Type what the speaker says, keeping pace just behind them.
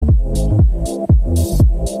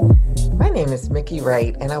name is Mickey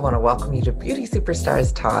Wright, and I want to welcome you to Beauty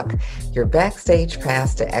Superstars Talk, your backstage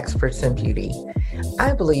pass to experts in beauty.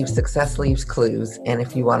 I believe success leaves clues, and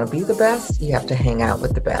if you want to be the best, you have to hang out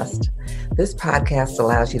with the best. This podcast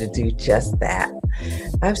allows you to do just that.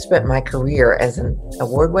 I've spent my career as an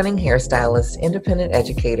award-winning hairstylist, independent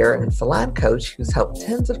educator, and salon coach who's helped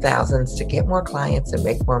tens of thousands to get more clients and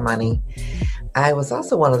make more money. I was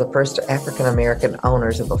also one of the first African-American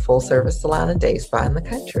owners of a full-service salon and day spa in the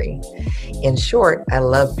country. In short, I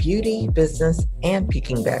love beauty, business, and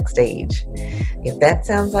peeking backstage. If that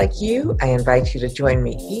sounds like you, I invite you to join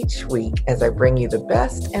me each week as I bring you the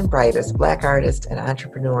best and brightest Black artists and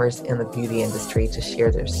entrepreneurs in the beauty industry to share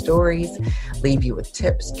their stories, leave you with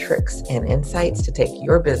tips, tricks, and insights to take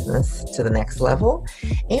your business to the next level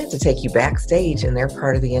and to take you backstage in their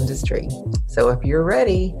part of the industry. So if you're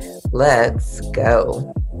ready, let's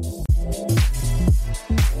go.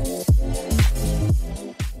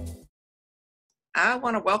 I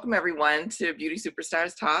want to welcome everyone to Beauty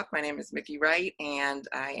Superstars Talk. My name is Mickey Wright, and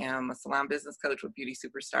I am a salon business coach with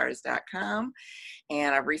beautysuperstars.com.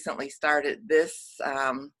 And I've recently started this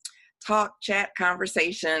talk, chat,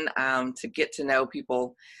 conversation to get to know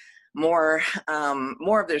people more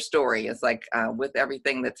of their story. It's like with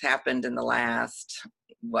everything that's happened in the last,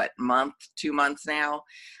 month, 2 months now,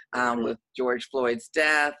 with George Floyd's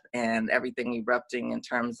death and everything erupting in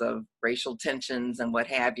terms of racial tensions and what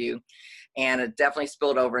have you. And it definitely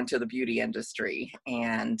spilled over into the beauty industry.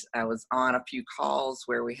 And I was on a few calls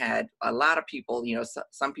where we had a lot of people,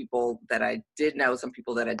 some people that I did know, some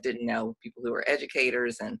people that I didn't know, people who were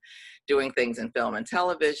educators and doing things in film and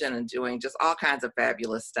television and doing just all kinds of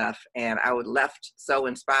fabulous stuff. And I was left so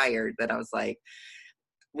inspired that I was like,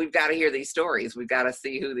 we've got to hear these stories. We've got to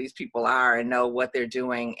see who these people are and know what they're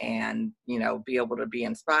doing and, be able to be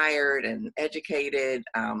inspired and educated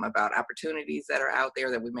about opportunities that are out there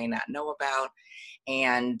that we may not know about.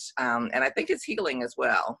 And I think it's healing as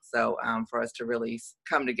well. So for us to really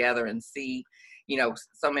come together and see,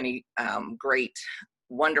 so many great,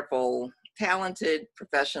 wonderful, talented,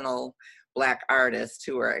 professional Black artists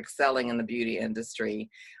who are excelling in the beauty industry,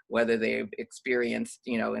 whether they've experienced,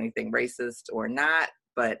 anything racist or not.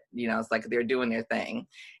 But, it's like they're doing their thing.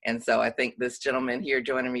 And so I think this gentleman here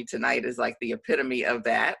joining me tonight is like the epitome of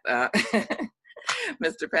that.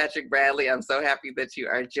 Mr. Patrick Bradley, I'm so happy that you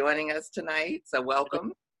are joining us tonight. So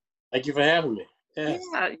welcome. Thank you for having me. Yes.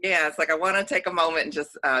 Yeah. It's like I want to take a moment and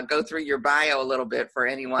just go through your bio a little bit for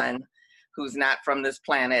anyone who's not from this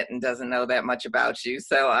planet and doesn't know that much about you.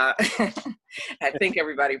 So I think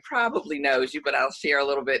everybody probably knows you, but I'll share a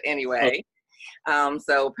little bit anyway.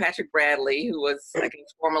 So Patrick Bradley, who was, I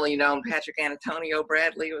guess, formerly known Patrick Antonio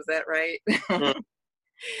Bradley, was that right?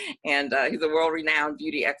 And he's a world-renowned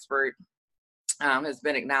beauty expert, has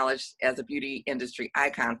been acknowledged as a beauty industry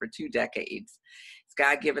icon for 2 decades. His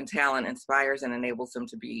God-given talent inspires and enables him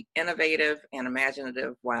to be innovative and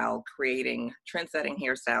imaginative while creating trend-setting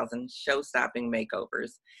hairstyles and show-stopping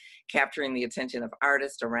makeovers, capturing the attention of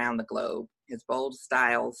artists around the globe. His bold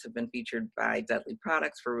styles have been featured by Dudley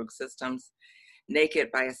Products, Farouk Systems,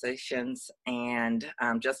 Naked by Essations, and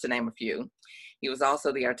just to name a few. He was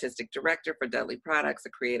also the artistic director for Dudley Products, a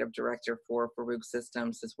creative director for Farouk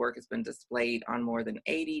Systems. His work has been displayed on more than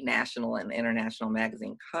 80 national and international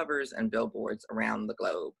magazine covers and billboards around the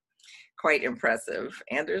globe. Quite impressive.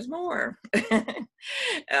 And there's more.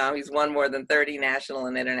 He's won more than 30 national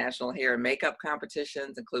and international hair and makeup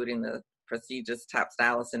competitions, including the prestigious Top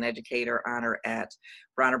Stylist and Educator honor at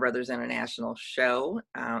Bronner Brothers International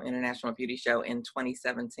Beauty Show in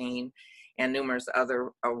 2017, and numerous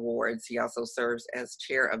other awards. He also serves as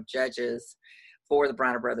chair of judges for the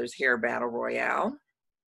Bronner Brothers Hair Battle Royale.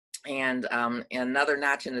 And another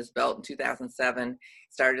notch in his belt in 2007,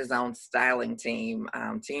 started his own styling team,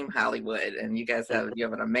 Team Hollywood. And you guys have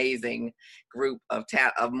an amazing group of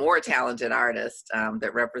more talented artists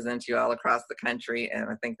that represent you all across the country. And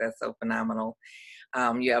I think that's so phenomenal.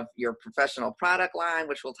 You have your professional product line,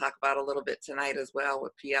 which we'll talk about a little bit tonight as well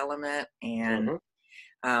with P Element. And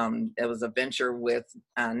it was a venture with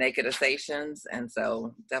Naked Essations. And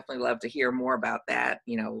so definitely love to hear more about that,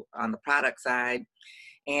 on the product side.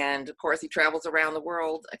 And of course, he travels around the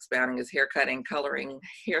world, expounding his haircutting, coloring,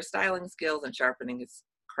 hairstyling skills, and sharpening his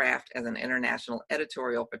craft as an international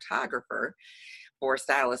editorial photographer for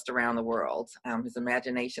stylists around the world. His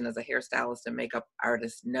imagination as a hairstylist and makeup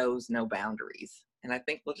artist knows no boundaries. And I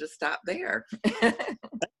think we'll just stop there.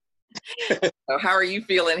 So how are you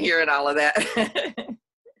feeling hearing all of that?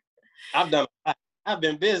 I've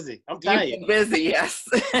been busy. I'm tired. You've been busy, yes.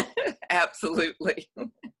 Absolutely.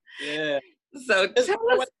 Yeah. So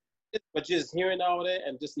tell us. But just hearing all that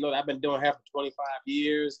and just know that I've been doing hair for 25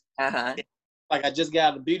 years. like I just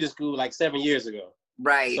got out of beauty school like 7 years ago.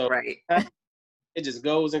 Right, So right. it just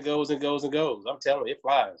goes and goes and goes and goes. I'm telling you, it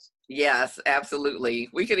flies. Yes, absolutely.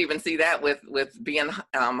 We could even see that with being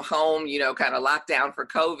home, you know, kind of locked down for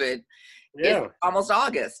COVID. It's Yeah. almost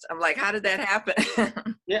August. I'm like, how did that happen?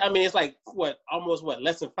 Yeah, I mean, it's like almost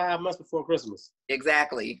less than 5 months before Christmas.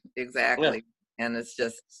 Exactly, Yeah, exactly. And it's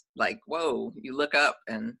just like, whoa, you look up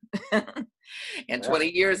and and yeah, 20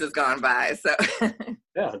 years has gone by. So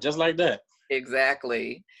yeah, just like that.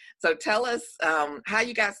 exactly. So tell us how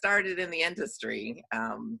you got started in the industry.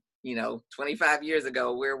 You know, 25 years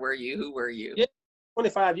ago, where were you? Who were you? Yeah,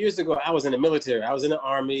 25 years ago, I was in the military. I was in the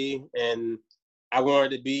Army, and I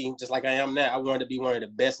wanted to be, just like I am now, I wanted to be one of the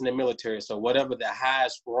best in the military. So whatever the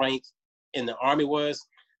highest rank in the Army was,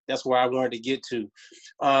 that's where I wanted to get to.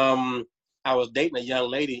 I was dating a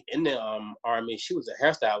young lady in the Army. She was a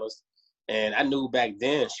hairstylist, and I knew back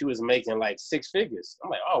then she was making like 6 figures.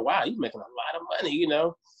 I'm like, oh, wow, you're making a lot of money,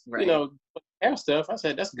 Right. hair stuff. I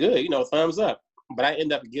said, that's good, thumbs up. But I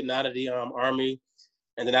ended up getting out of the Army,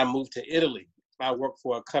 and then I moved to Italy. I worked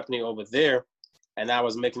for a company over there, and I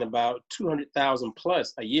was making about 200,000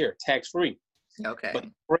 plus a year, tax free. Okay. But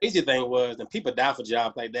the crazy thing was, and people die for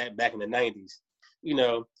jobs like that back in the 90s,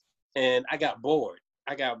 and I got bored.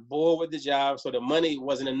 I got bored with the job, so the money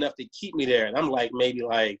wasn't enough to keep me there. And I'm like maybe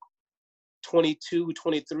like 22,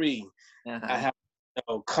 23. I have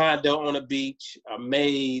a condo on the beach. I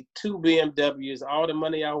made 2 BMWs, all the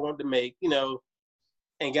money I wanted to make,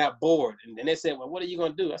 and got bored. And then they said, well, what are you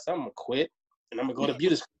going to do? I said, I'm going to quit, and I'm going to go to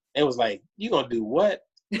beauty school. It was like, you going to do what?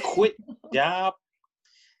 Quit job?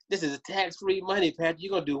 This is tax-free money, Pat. You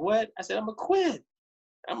going to do what? I said, I'm going to quit.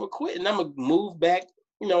 I'm going to quit, and I'm going to move back,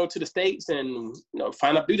 to the States and,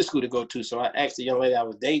 find a beauty school to go to. So I asked the young lady I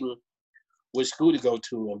was dating which school to go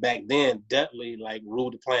to. And back then, Dudley,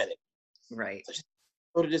 ruled the planet. Right. So she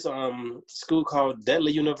go to this school called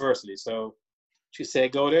Dudley University. So she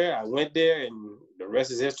said, go there. I went there, and the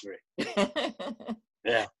rest is history.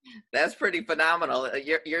 Yeah. That's pretty phenomenal.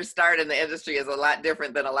 Your start in the industry is a lot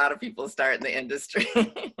different than a lot of people start in the industry.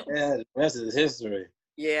 Yeah, the rest is history.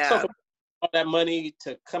 Yeah. So for all that money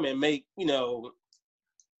to come and make,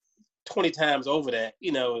 20 times over that,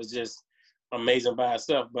 is just amazing by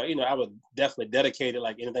itself. But, I was definitely dedicated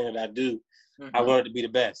like anything that I do. Mm-hmm. I wanted to be the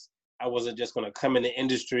best. I wasn't just going to come in the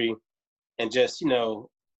industry and just,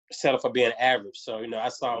 settle for being average. So, I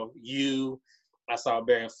saw you. I saw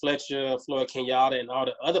Barry Fletcher, Floyd Kenyatta, and all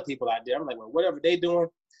the other people out there. I'm like, well, whatever they doing,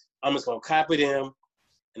 I'm just going to copy them,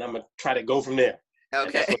 and I'm going to try to go from there.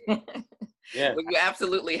 Okay. Yeah. Well, you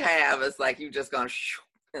absolutely have. It's like you've just gone,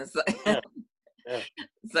 yeah. Yeah.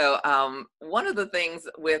 So one of the things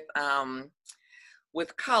with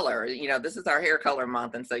color, this is our hair color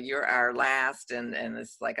month, and so you're our last, and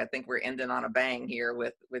it's like I think we're ending on a bang here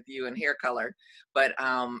with you and hair color. But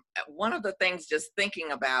one of the things, just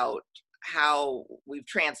thinking about how we've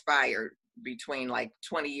transpired between like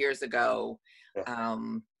 20 years ago,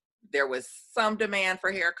 there was some demand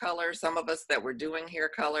for hair color, some of us that were doing hair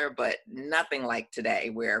color, but nothing like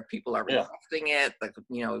today where people are requesting it. Like,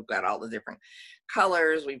 we've got all the different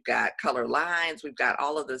colors, we've got color lines, we've got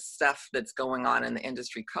all of this stuff that's going on in the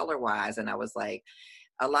industry color wise. And I was like,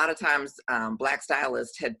 a lot of times Black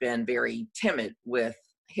stylists had been very timid with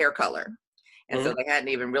hair color. And so they hadn't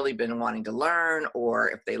even really been wanting to learn, or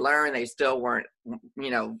if they learned, they still weren't,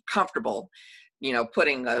 comfortable,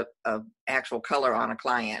 putting a actual color on a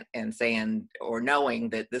client and saying, or knowing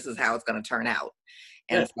that this is how it's going to turn out.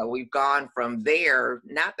 And so we've gone from there,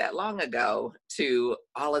 not that long ago, to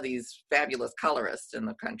all of these fabulous colorists in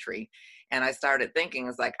the country. And I started thinking,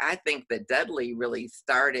 it's like, I think that Dudley really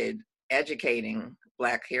started educating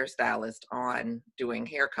Black hairstylists on doing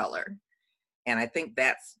hair color. And I think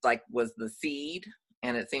that's was the seed.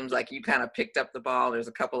 And it seems like you kind of picked up the ball. There's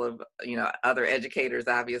a couple of, other educators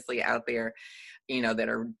obviously out there, that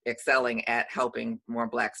are excelling at helping more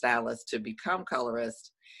Black stylists to become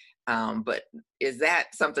colorists. But is that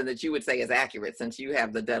something that you would say is accurate since you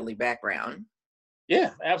have the Dudley background?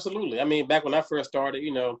 Yeah, absolutely. I mean, back when I first started,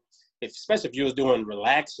 especially if you was doing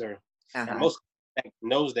relaxer, and most back in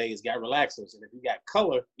those days got relaxers. And if you got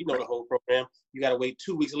color, the whole program, you got to wait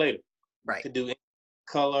 2 weeks later to do any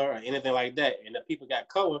color or anything like that. And if people got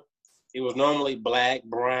color, it was normally black,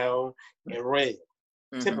 brown, and red,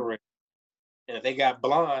 temporary. And if they got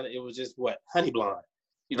blonde, it was just honey blonde.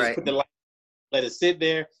 You just put the light, let it sit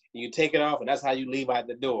there, and you take it off, and that's how you leave out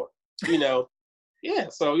the door. Yeah.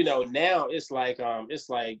 So now it's like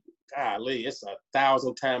golly, it's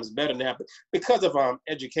 1,000 times better now because of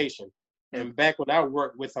education. And back when I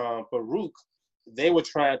worked with Baruch, they were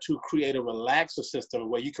trying to create a relaxer system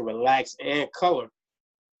where you can relax and color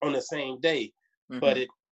on the same day. but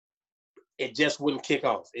it just wouldn't kick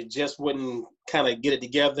off. It just wouldn't kind of get it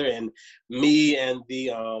together. And me and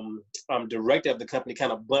the director of the company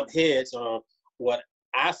kind of bumped heads on what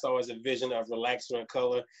I saw as a vision of relaxer and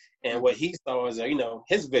color, and what he saw as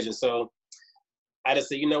his vision. So I just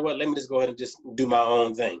said, you know what, let me just go ahead and just do my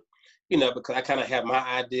own thing, because I kind of have my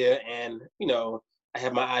idea, and I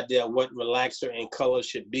have my idea of what relaxer and color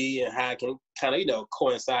should be and how I can kind of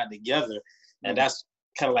coincide together. And that's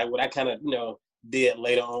kind of like what I kind of did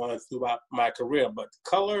later on throughout my career. But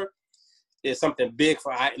color is something big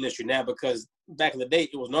for our industry now, because back in the day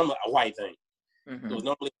it was normally a white thing. It was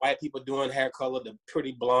normally white people doing hair color, the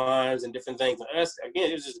pretty blondes and different things. And us, again,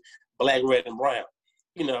 it was just black, red, and brown.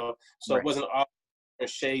 So It wasn't all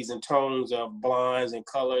different shades and tones of blondes and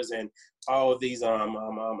colors and all of these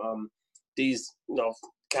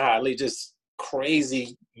godly, just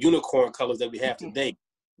crazy unicorn colors that we have today.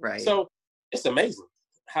 Right. So it's amazing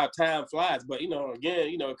how time flies, but again,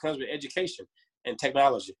 it comes with education and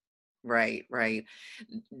technology. Right.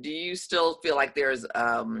 Do you still feel like there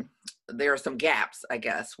are some gaps, I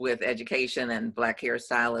guess, with education and Black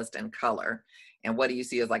hairstylist and color? And what do you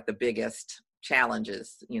see as like the biggest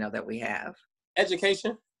challenges, that we have?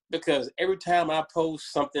 Education, because every time I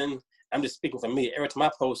post something, I'm just speaking for me, every time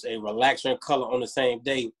I post a relaxer and color on the same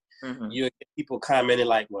day, you get people commenting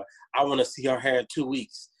like, well, I want to see her hair in 2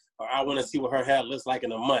 weeks, or I want to see what her hair looks like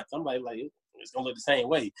in a month. I'm like it's going to look the same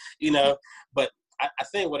way, But I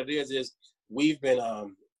think what it is we've been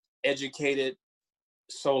educated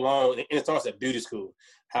so long, and it starts at beauty school.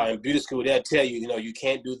 How in beauty school they'll tell you, you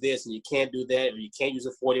can't do this and you can't do that, or you can't use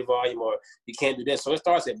a 40 volume, or you can't do that. So it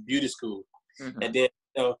starts at beauty school, and then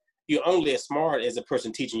you're only as smart as the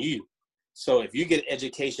person teaching you. So if you get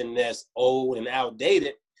education that's old and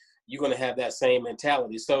outdated, you're going to have that same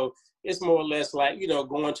mentality. So it's more or less like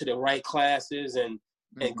going to the right classes and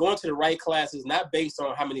going to the right classes, not based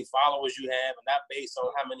on how many followers you have, and not based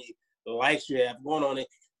on how many likes you have,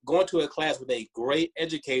 going to a class with a great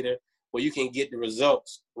educator where you can get the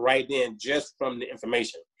results right then just from the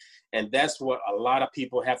information. And that's what a lot of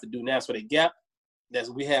people have to do now. So the gap that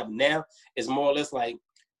we have now is more or less like,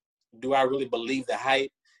 do I really believe the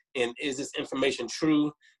hype? And is this information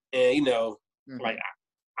true? And, like,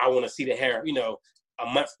 I want to see the hair, a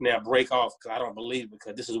month from now break off because I don't believe it,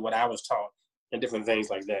 because this is what I was taught, and different things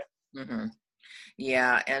like that.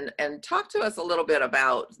 Yeah. And talk to us a little bit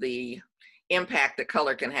about the impact that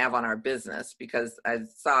color can have on our business, because I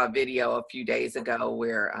saw a video a few days ago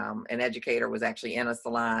where an educator was actually in a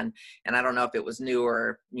salon, and I don't know if it was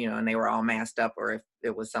newer, and they were all masked up, or if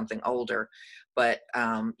it was something older, but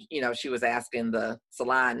she was asking the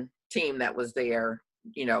salon team that was there,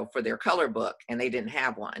 for their color book, and they didn't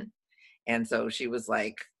have one. And so she was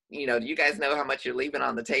like, do you guys know how much you're leaving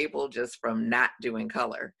on the table just from not doing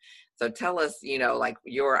color? So tell us, like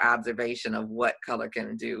your observation of what color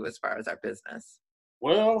can do as far as our business.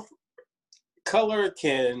 Well, color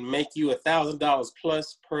can make you $1,000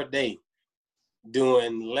 plus per day,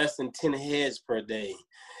 doing less than 10 heads per day.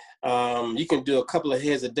 You can do a couple of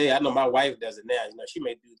heads a day. I know my wife does it now. She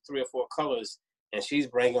may do 3 or 4 colors, and she's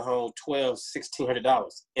bringing home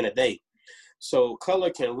 $1,200-$1,600 in a day. So color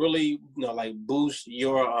can really, boost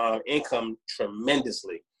your income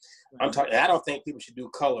tremendously. I don't think people should do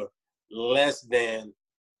color less than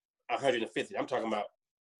 150. I'm talking about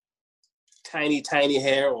tiny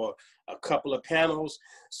hair or a couple of panels.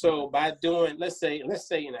 So by doing, let's say,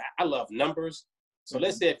 I love numbers. So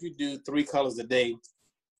let's say if you do 3 colors a day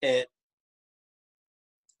at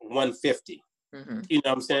 150, you know what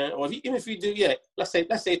I'm saying? Or even if you do, let's say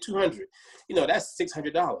 200, that's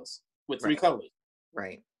 $600 with 3 colors.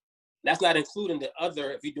 Right. That's not including the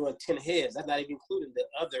other, if you're doing 10 heads, that's not even including the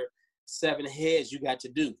other 7 heads you got to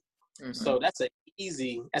do. So that's an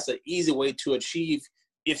easy way to achieve.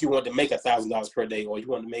 If you want to make $1,000 per day, or you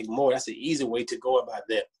want to make more, that's an easy way to go about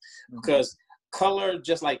that. Because color,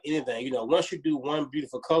 just like anything, once you do one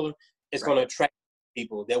beautiful color, it's going to attract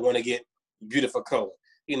people that want to get beautiful color.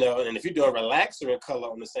 And if you're doing relaxer and color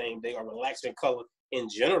on the same day, or relaxer and color in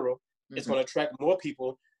general, it's going to attract more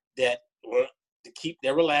people that want to keep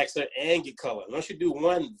their relaxer and get color. Once you do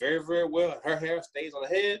one very, very well, her hair stays on the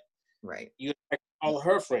head, right, you attract all of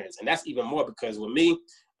her friends. And that's even more, because with me,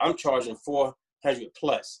 I'm charging $400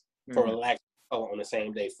 plus for relaxer color on the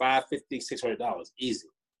same day. $550, $600 easy.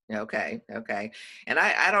 Okay. And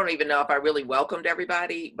I don't even know if I really welcomed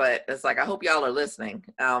everybody, but it's like, I hope y'all are listening.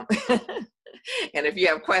 And if you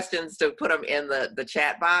have questions, to put them in the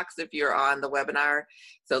chat box if you're on the webinar,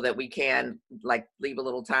 so that we can like leave a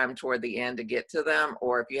little time toward the end to get to them.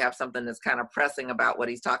 Or if you have something that's kind of pressing about what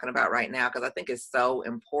he's talking about right now, because I think it's so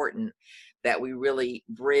important that we really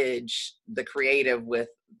bridge the creative with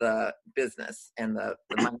the business and the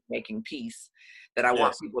money making piece, that I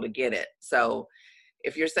want people to get it. So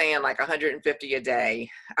if you're saying like 150 a day,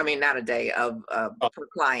 I mean, not a day, of per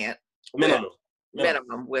client,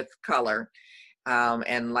 minimum with color,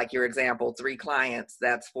 and like your example, 3 clients,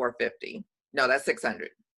 that's 450. No, that's 600.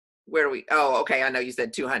 Where do we? Oh, okay. I know you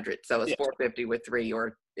said 200, so it's 450 with 3,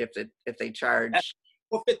 or if they charge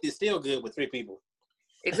 450 is still good with 3 people.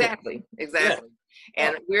 Exactly.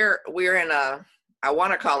 And we're in a, I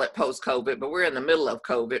want to call it post-COVID, but we're in the middle of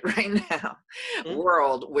COVID right now,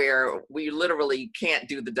 world where we literally can't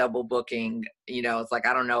do the double booking. You know, it's like,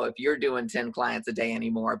 I don't know if you're doing 10 clients a day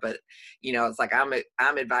anymore, but you know, it's like I'm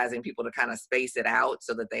advising people to kind of space it out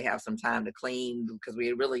so that they have some time to clean, because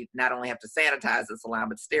we really not only have to sanitize the salon,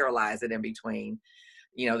 but sterilize it in between,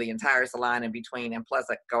 you know, the entire salon in between, and plus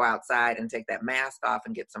like go outside and take that mask off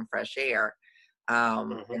and get some fresh air.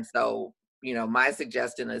 And so, you know, my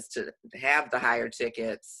suggestion is to have the higher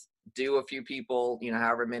tickets, do a few people, you know,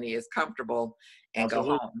 however many is comfortable, and go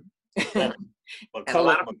home. And a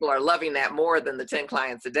lot of people are loving that more than the 10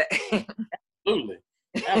 clients a day.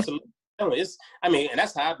 Absolutely. I mean, and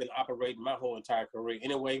that's how I've been operating my whole entire career.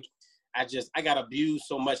 Anyway, I got abused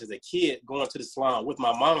so much as a kid going to the salon with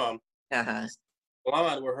my mom.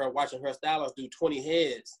 Salon with her, watching her stylist do 20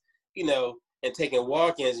 heads, you know, and taking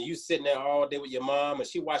walk-ins, and you sitting there all day with your mom, and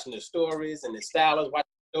she watching the stories, and the stylist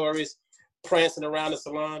watching the stories, prancing around the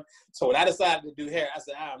salon. So when I decided to do hair, I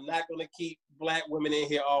said, I'm not going to keep Black women in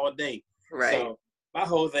here all day. Right. So my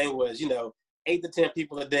whole thing was, you know, 8 to 10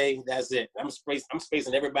 people a day. That's it. I'm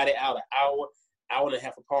spacing everybody out an hour and a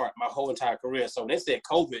half apart my whole entire career. So when they said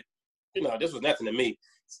COVID, you know, this was nothing to me,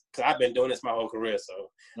 because I've been doing this my whole career.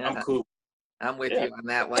 So I'm cool. I'm with you on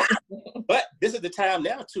that one. But this is the time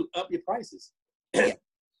now to up your prices. This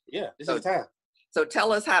is the time. So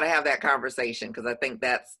tell us how to have that conversation, because I think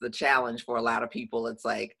that's the challenge for a lot of people. It's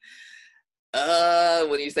like,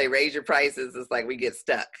 when you say raise your prices, it's like we get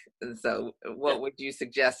stuck. And so what would you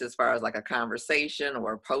suggest as far as like a conversation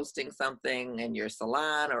or posting something in your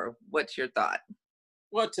salon, or what's your thought?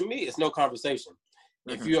 Well, to me, it's no conversation.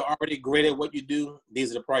 If you're already great at what you do,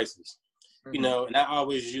 these are the prices. You know, and I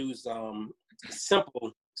always use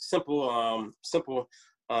simple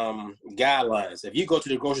guidelines. If you go to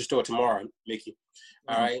the grocery store tomorrow, Mickey,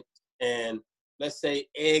 all right, and let's say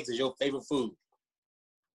eggs is your favorite food.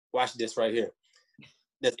 Watch this right here.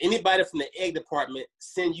 Does anybody from the egg department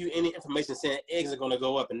send you any information saying eggs are going to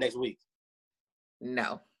go up in next week?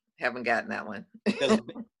 No, haven't gotten that one. Does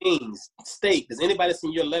beans, steak, does anybody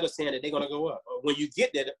send you a letter saying that they're going to go up? Or when you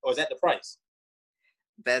get there, or is that the price?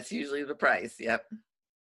 That's usually the price. Yep.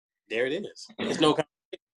 There it is. It's no competition.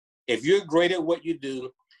 If you're great at what you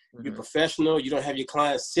do, you're professional, you don't have your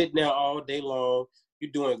clients sitting there all day long,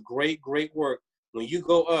 you're doing great work. When you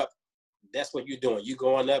go up, that's what you're doing. You're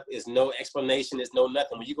going up. It's no explanation. It's no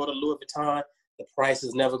nothing. When you go to Louis Vuitton, the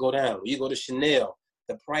prices never go down. When you go to Chanel,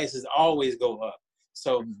 the prices always go up.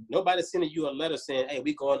 So nobody's sending you a letter saying, hey,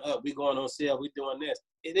 we going up, we going on sale, we doing this.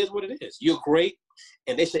 It is what it is. You're great,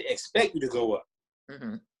 and they should expect you to go up.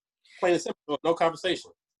 Plain and simple, no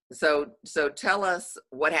conversation. So tell us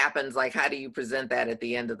what happens. Like, how do you present that at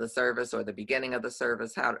the end of the service or the beginning of the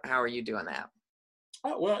service? How are you doing that?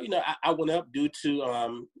 Well, you know, I went up due to,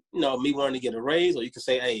 you know, me wanting to get a raise, or you could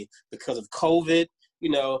say, hey, because of COVID, you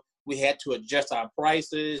know, we had to adjust our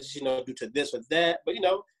prices, you know, due to this or that. But, you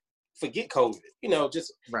know, forget COVID, you know,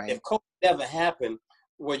 just if COVID never happened,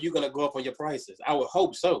 were you going to go up on your prices? I would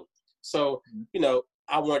hope so. So, you know,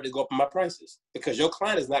 I wanted to go up on my prices, because your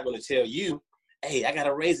client is not going to tell you, hey, I got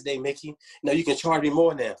a raise today, Mickey. You know, you can charge me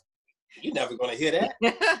more now. You're never going to hear that.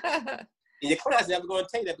 And your client's never going to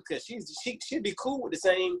take that, because she'd be cool with the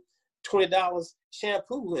same $20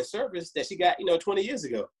 shampoo and service that she got, you know, 20 years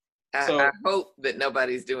ago. So I hope that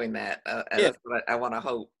nobody's doing that. That's what I want to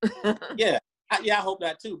hope. I hope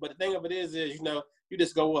not too. But the thing of it is, you know, you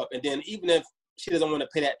just go up, and then even if she doesn't want to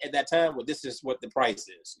pay that at that time, well, this is what the price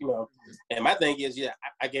is, you know. And my thing is,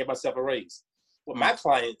 I gave myself a raise. Well, my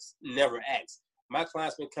clients never ask. My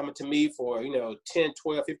clients been coming to me for, you know, 10,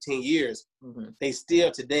 12, 15 years. They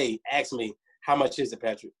still today ask me, how much is it,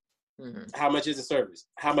 Patrick? How much is the service?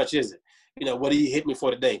 How much is it? You know, what do you hit me for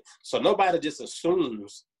today? So nobody just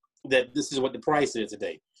assumes that this is what the price is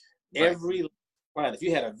today. Every client, if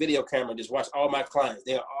you had a video camera, just watch all my clients,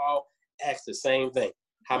 they'll all ask the same thing.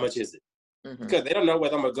 How much is it? Because they don't know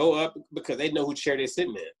whether I'm going to go up, because they know who chair they're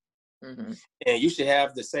sitting in. Mm-hmm. And you should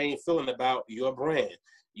have the same feeling about your brand.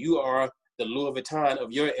 You are the Louis Vuitton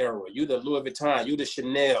of your era. You the Louis Vuitton, you the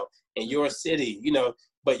Chanel in your city,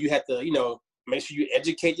 but you have to, make sure you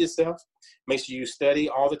educate yourself, make sure you study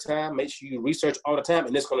all the time, make sure you research all the time,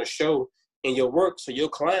 and it's going to show in your work. So your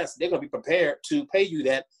clients, they're going to be prepared to pay you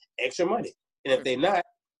that extra money. And if they're not,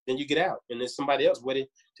 then you get out and there's somebody else waiting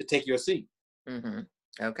to take your seat. Mm-hmm.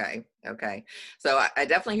 Okay. So I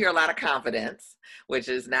definitely hear a lot of confidence, which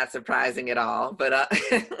is not surprising at all. But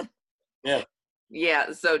yeah.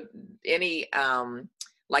 Yeah. So any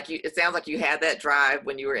it sounds like you had that drive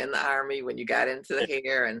when you were in the Army, when you got into the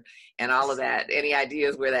hair and all of that. Any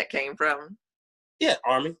ideas where that came from? Yeah,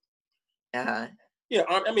 Army. Uh-huh. Yeah,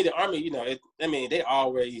 I mean the Army.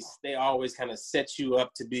 They always kind of set you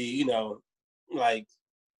up to be, like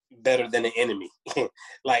better than the enemy.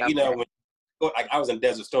 Like Okay. like I was in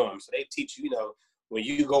Desert Storm, so they teach you, when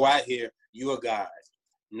you go out here, you're a guy.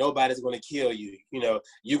 Nobody's going to kill you.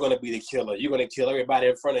 You're going to be the killer. You're going to kill everybody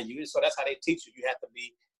in front of you. So that's how they teach you. You have to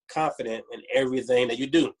be confident in everything that you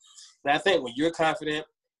do. And I think when you're confident,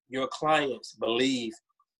 your clients believe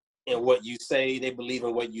in what you say. They believe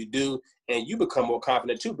in what you do. And you become more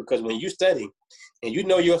confident too, because when you study and you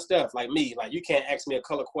know your stuff, like me, like you can't ask me a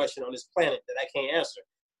color question on this planet that I can't answer,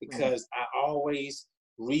 because I always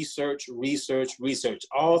research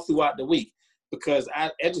all throughout the week, because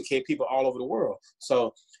I educate people all over the world.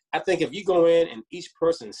 So I think if you go in and each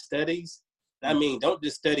person studies, don't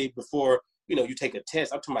just study before, you take a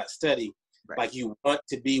test. I'm talking about study like you want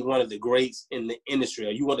to be one of the greats in the industry,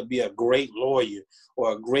 or you want to be a great lawyer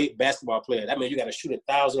or a great basketball player. That means you got to shoot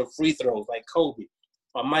 1,000 free throws like Kobe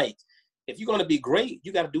or Mike. If you're going to be great,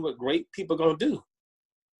 you got to do what great people are going to do.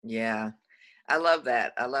 Yeah. I love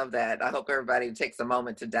that. I hope everybody takes a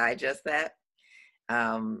moment to digest that.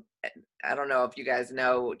 I don't know if you guys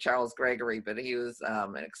know Charles Gregory, but he was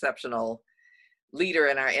an exceptional leader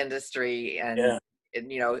in our industry, and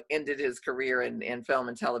ended his career in film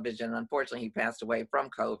and television. Unfortunately, he passed away from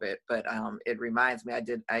COVID, but it reminds me,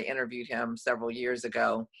 I interviewed him several years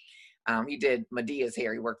ago. He did Medea's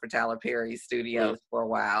hair. He worked for Tyler Perry's studios for a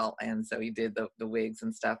while, and so he did the wigs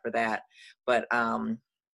and stuff for that. But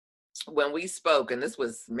when we spoke, and this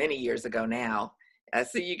was many years ago now, I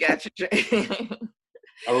see you got your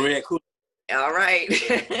Oh, really cool. All right.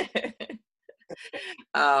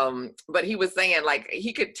 But he was saying, like,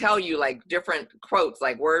 he could tell you like different quotes,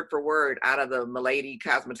 like word for word, out of the Milady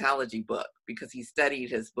Cosmetology book, because he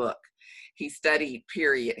studied his book. He studied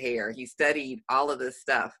period hair. He studied all of this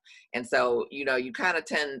stuff. And so, you kind of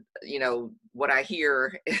tend, what I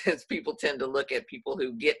hear is people tend to look at people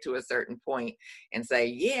who get to a certain point and say,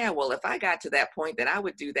 yeah, well, if I got to that point, then I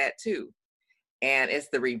would do that too. And it's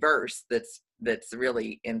the reverse that's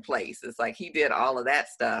really in place. It's like he did all of that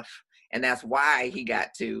stuff, and that's why he got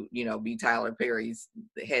to, be Tyler Perry's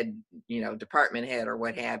head, department head or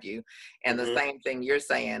what have you. And the same thing you're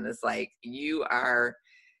saying is like, you are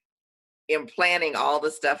implanting all the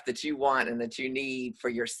stuff that you want and that you need for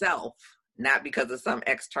yourself, not because of some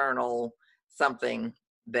external something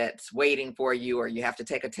that's waiting for you, or you have to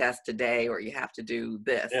take a test today, or you have to do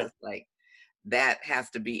this. It's like, that has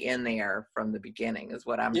to be in there from the beginning, is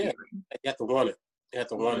what I'm hearing. You have to want it. You have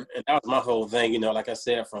to want it. And that was my whole thing, like I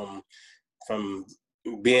said, from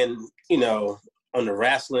being, on the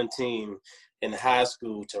wrestling team in high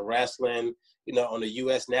school to wrestling, on the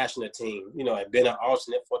U.S. national team, I've been an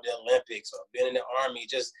alternate for the Olympics, or been in the Army,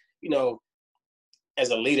 just, as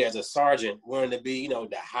a leader, as a sergeant, wanting to be,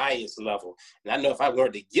 the highest level. And I know if I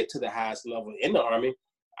wanted to get to the highest level in the Army,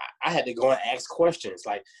 I had to go and ask questions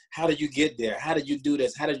like, how did you get there? How did you do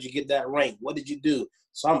this? How did you get that rank? What did you do?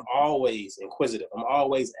 So I'm always inquisitive. I'm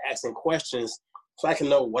always asking questions so I can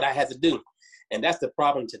know what I had to do. And that's the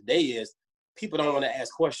problem today, is people don't want to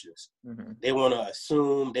ask questions. They want to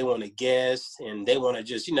assume, they want to guess, and they want to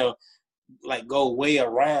just, like go way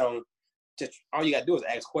around. Just all you got to do is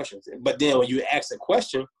ask questions. But then when you ask a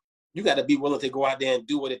question, you got to be willing to go out there and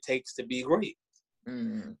do what it takes to be great.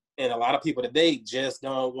 And a lot of people today just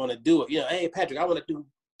don't want to do it. Hey, Patrick, I want to do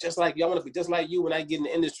just like you. I want to be just like you when I get in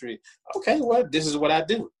the industry. Okay, well, this is what I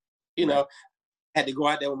do. Had to go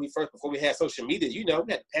out there before we had social media, we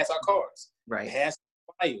had to pass our cards. Right. Pass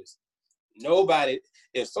flyers. Nobody,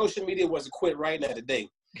 if social media wasn't quit right now today,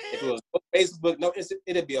 if it was Facebook,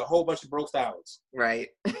 it'd be a whole bunch of broke styles. Right.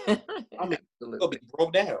 It'll be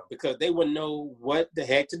broke down because they wouldn't know what the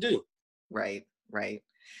heck to do. Right.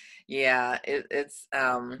 Yeah, it's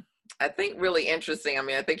I think really interesting. I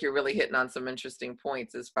mean, I think you're really hitting on some interesting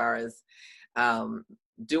points as far as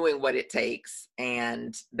doing what it takes,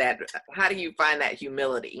 and that how do you find that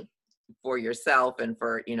humility for yourself and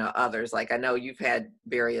for, others? Like, I know you've had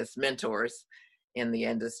various mentors in the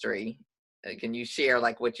industry. Can you share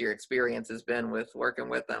like what your experience has been with working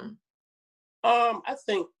with them? I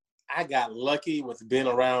think I got lucky with being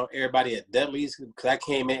around everybody at Dudley's because I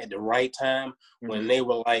came in at the right time when Hmm. they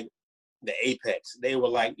were like the apex. They were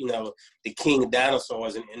like, the king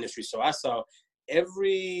dinosaurs in the industry. So I saw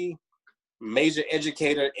every major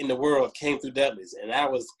educator in the world came through Dudley's, and I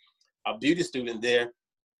was a beauty student there,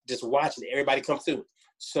 just watching everybody come through.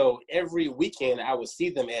 So every weekend I would see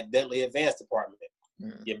them at Dudley Advanced Department.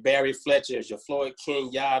 Hmm. Your Barry Fletchers, your Floyd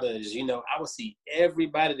Kenyattas, I would see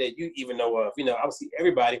everybody that you even know of. I would see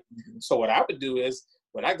everybody. Hmm. So what I would do is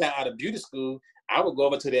when I got out of beauty school, I would go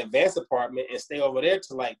over to the advanced department and stay over there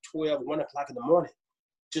till like 12, 1 o'clock in the morning,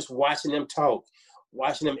 just watching them talk,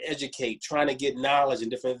 watching them educate, trying to get knowledge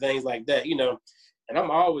and different things like that, And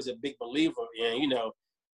I'm always a big believer in,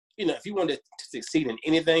 if you want to succeed in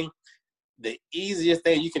anything, the easiest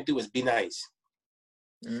thing you can do is be nice.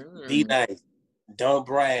 Be Mm. nice. Don't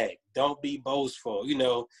brag. Don't be boastful.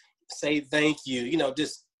 Say thank you.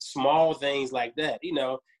 Just small things like that.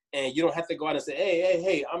 And you don't have to go out and say,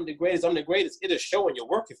 hey, I'm the greatest. I'm the greatest. It'll show in your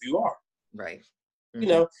work if you are. Right. You Hmm.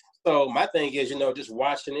 know. So my thing is, just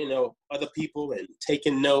watching, other people and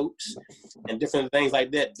taking notes and different things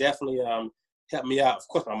like that definitely helped me out. Of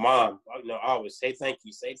course, my mom, always say thank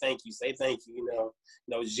you, say thank you, say thank you.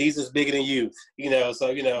 Jesus bigger than you.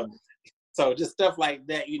 So just stuff like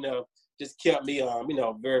that. Just kept me,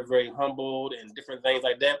 very, very humbled and different things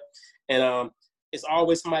like that. And it's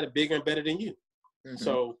always somebody bigger and better than you. Hmm.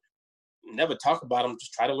 So never talk about them.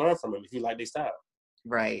 Just try to learn from them if you like their style.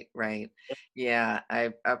 Right, right. Yeah,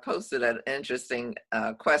 I posted an interesting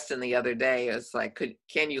question the other day. It's like,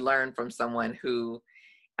 can you learn from someone who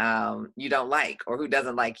you don't like or who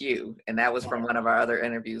doesn't like you? And that was from one of our other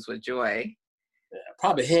interviews with Joy.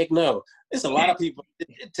 Probably heck no. There's a lot of people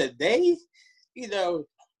today,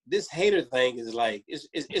 this hater thing is like,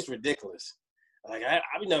 it's ridiculous. Like,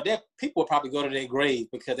 that people will probably go to their grave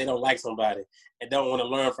because they don't like somebody and don't want to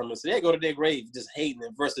learn from them. So they go to their grave just hating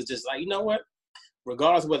them versus just like, you know what?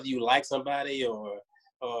 Regardless of whether you like somebody or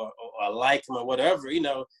like them or whatever,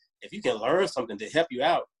 if you can learn something to help you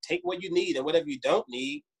out, take what you need and whatever you don't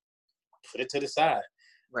need, put it to the side.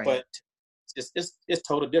 Right. But it's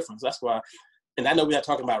total difference. That's why, and I know we're not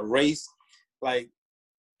talking about race. Like,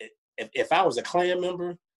 if I was a Klan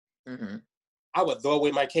member, Hmm. I would throw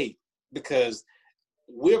away my cape because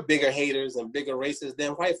we're bigger haters and bigger racists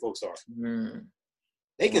than white folks are. Mm.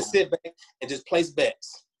 They can Wow. sit back and just place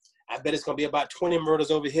bets. I bet it's going to be about 20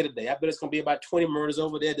 murders over here today. I bet it's going to be about 20 murders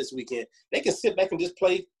over there this weekend. They can sit back and just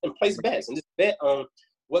play and place bets and just bet on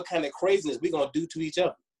what kind of craziness we're going to do to each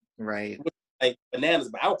other. Right. Like bananas,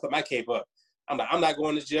 but I would put my cape up. I'm not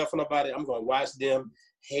going to jail for nobody. I'm going to watch them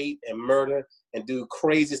hate and murder and do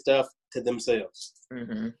crazy stuff to themselves.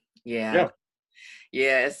 Hmm. Yeah. Yeah,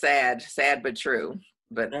 Yeah, it's sad but true.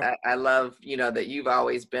 But yeah. I love, that you've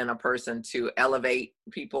always been a person to elevate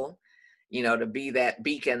people, to be that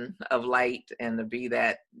beacon of light and to be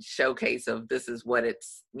that showcase of this is what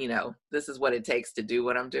this is what it takes to do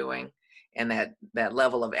what I'm doing, and that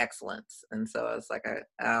level of excellence. And so it's like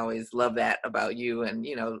I always love that about you, and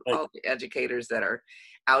Like, all the educators that are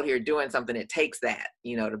out here doing something. It takes that,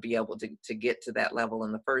 to be able to get to that level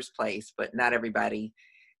in the first place, but not everybody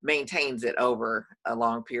maintains it over a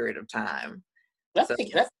long period of time. I So,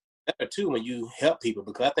 think that's better too when you help people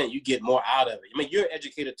because I think you get more out of it. I mean, you're an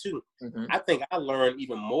educator too. mhm, I think I learn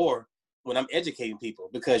even more when I'm educating people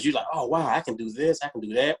because you're like, oh wow, I can do this, I can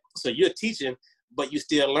do that. So you're teaching, but you're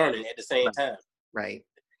still learning at the same right, time. right.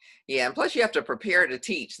 Yeah, and plus you have to prepare to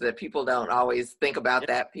teach, that people don't always think about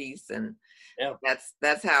Yeah, that piece. And yeah.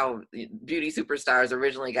 that's how Beauty Superstars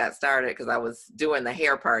originally got started, because I was doing the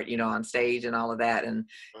hair part, on stage and all of that. And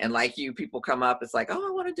like you, people come up, it's like, oh,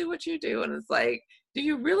 I want to do what you do. And it's like, do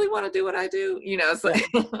you really want to do what I do? It's Yeah, like,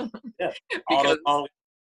 yeah. All those because long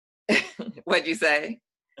what'd you say?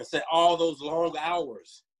 and say all those long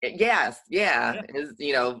hours. Yes, yeah. Yeah, Is,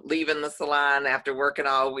 leaving the salon after working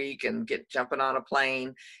all week and jumping on a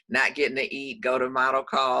plane, not getting to eat, go to model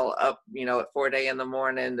call up, at 4 in the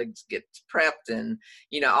morning to get prepped, and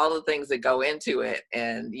all the things that go into it.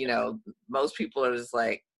 And most people are just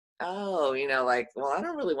like, oh, like, well, I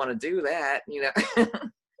don't really want to do that.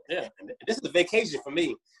 yeah. And this is a vacation for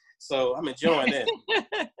me, so I'm enjoying this.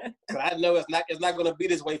 'Cause I know it's not going to be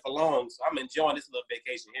this way for long, so I'm enjoying this little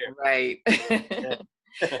vacation Right. here.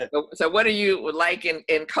 So what are you like in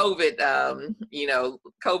COVID,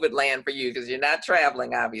 COVID land for you? Because you're not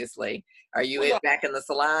traveling, obviously. Are you Well, no, back in the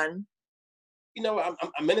salon?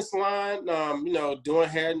 I'm in the salon, doing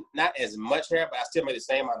hair, not as much hair, but I still make the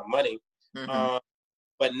same amount of money. Mm-hmm.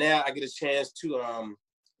 But now I get a chance to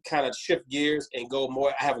kind of shift gears and go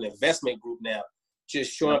more. I have an investment group now,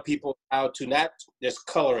 just showing people how to not just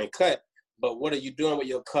color and cut, but what are you doing with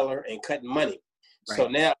your color and cutting money? Right. So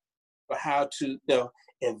now how to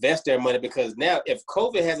invest their money, because now if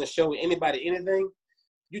COVID hasn't showed anybody anything,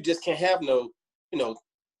 you just can't have no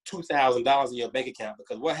 $2,000 in your bank account,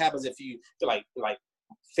 because what happens if you like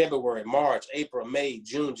February, March, April, May,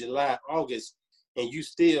 June, July, August, and you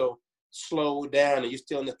still slow down and you're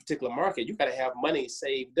still in this particular market? You got to have money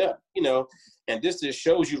saved up, and this just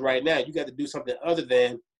shows you right now you got to do something other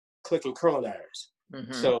than clicking curling irons.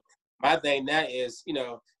 Mm-hmm. So my thing now is,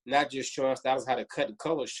 not just showing stylists how to cut and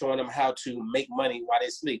color, showing them how to make money while they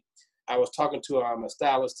sleep. I was talking to a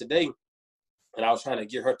stylist today, and I was trying to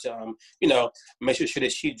get her to, make sure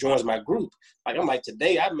that she joins my group. Like, I'm like,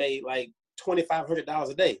 today I made like $2,500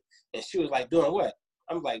 a day. And she was like, doing what?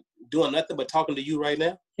 I'm like, doing nothing but talking to you right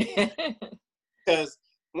now. Because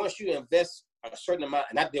once you invest a certain amount,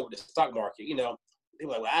 and I deal with the stock market, they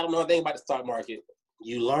were like, well, I don't know anything about the stock market.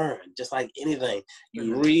 You learn, just like anything.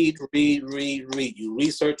 You read. You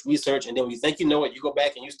research, and then when you think you know it, you go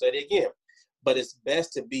back and you study again. But it's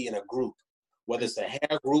best to be in a group, whether it's a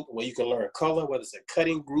hair group where you can learn color, whether it's a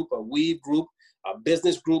cutting group, a weave group, a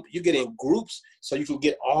business group. You get in groups so you can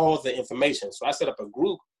get all the information. So I set up a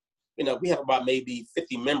group. We have about maybe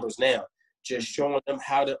 50 members now, just showing them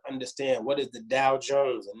how to understand what is the Dow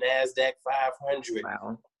Jones, the NASDAQ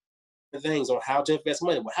 500, the things on how to invest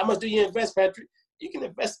money. Well, how much do you invest, Patrick? You can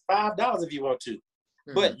invest $5 if you want to,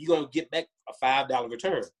 but you're going to get back a $5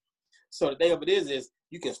 return. So the thing of it is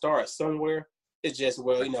you can start somewhere. It's just,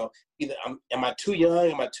 either am I too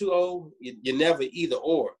young? Am I too old? You're never either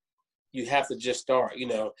or. You have to just start,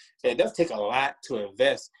 and it does take a lot to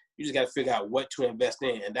invest. You just got to figure out what to invest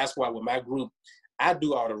in. And that's why with my group, I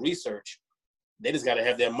do all the research. They just got to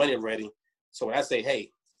have their money ready. So when I say,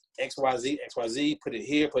 hey, XYZ, put it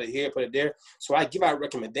here, put it there. So I give out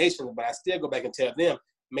recommendations, but I still go back and tell them,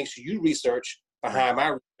 make sure you research behind my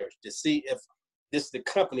research to see if this is the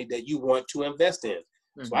company that you want to invest in.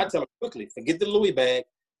 Mm-hmm. So I tell them quickly, forget the Louis bag,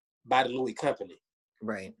 buy the Louis company.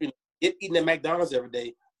 Right. Eating at McDonald's every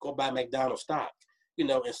day, go buy McDonald's stock, and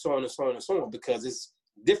so on and so on and so on, because it's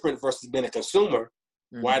different versus being a consumer.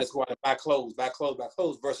 Mm-hmm. Why just go out and buy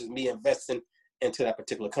clothes versus me investing into that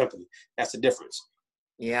particular company. That's the difference.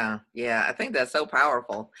 Yeah. I think that's so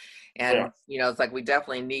powerful. And, it's like we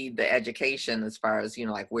definitely need the education as far as,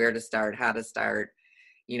 like where to start, how to start,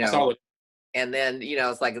 and then,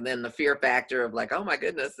 it's like, and then the fear factor of like, oh my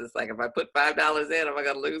goodness, it's like, if I put $5 in, am I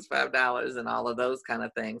going to lose $5 and all of those kind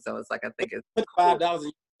of things. So it's like, I think it's put $5 in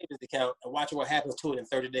your savings account and watch what happens to it in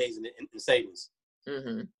 30 days in savings.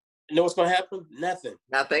 Mm-hmm. You know what's going to happen? Nothing.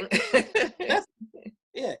 Nothing.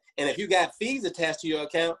 Yeah. And if you got fees attached to your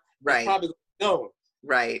account, right, it's probably going.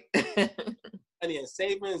 Right. Money and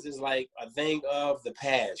savings is like a thing of the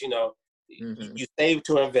past. You save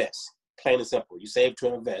to invest, plain and simple. You save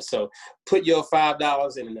to invest. So put your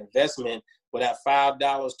 $5 in an investment where that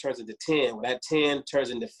 $5 turns into 10, where that 10 turns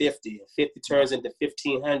into 50, and 50 turns into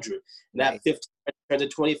 1,500, and that 50 turns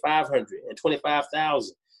into 2,500 and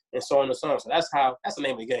 25,000, and so on and so on. So that's the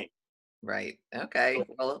name of the game. Right. Okay.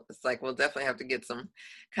 Well, it's like we'll definitely have to get some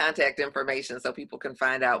contact information so people can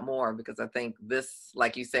find out more, because I think this,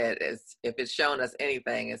 like you said, is if it's shown us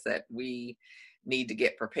anything, is that we need to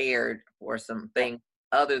get prepared for something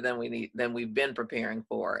other than we've been preparing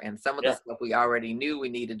for. And some of the stuff we already knew we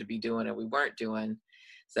needed to be doing and we weren't doing.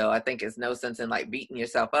 So I think it's no sense in like beating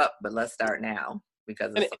yourself up, but let's start now,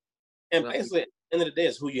 because basically at the end of the day,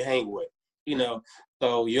 it's who you hang with.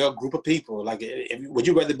 So you're a group of people. Like, would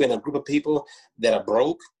you rather be in a group of people that are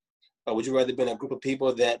broke, or would you rather be in a group of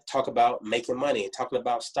people that talk about making money and talking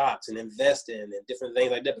about stocks and investing and different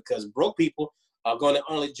things like that? Because broke people are going to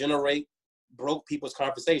only generate broke people's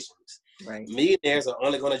conversations. Right. Millionaires are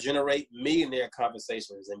only going to generate millionaire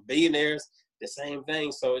conversations, and billionaires, the same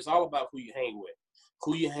thing. So it's all about who you hang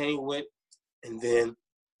with, and then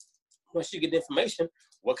once you get the information,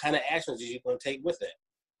 what kind of actions are you going to take with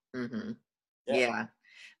it? Mm-hmm. Yeah,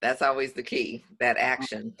 that's always the key, that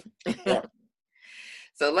action. Yeah.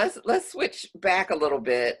 So let's switch back a little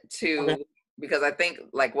bit to, because I think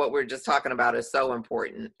like what we're just talking about is so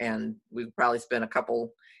important, and we probably spent a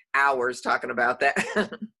couple hours talking about that.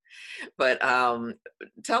 But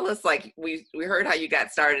tell us, like, we heard how you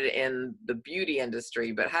got started in the beauty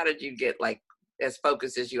industry, but how did you get like as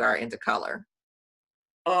focused as you are into color?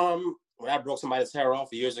 When I broke somebody's hair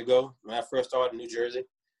off years ago, when I first started in New Jersey,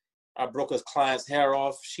 I broke his client's hair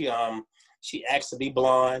off. She asked to be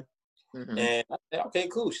blonde. Mm-hmm. And I said, okay,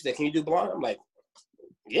 cool. She said, can you do blonde? I'm like,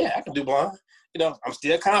 yeah, I can do blonde. You know, I'm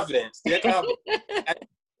still confident. I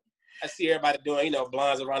see everybody doing, you know,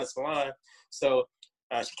 blondes around the salon. So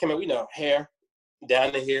she came up, you know, hair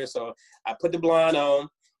down to here. So I put the blonde on,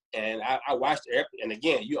 and I watched everybody. And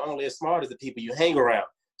again, you only as smart as the people you hang around.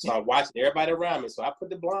 So I watched everybody around me. So I put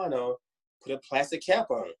the blonde on, put a plastic cap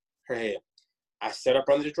on her head. I set up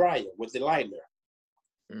under the dryer with the lightener.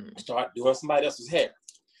 Start doing somebody else's hair.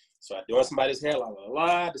 So I doing somebody's hair, la la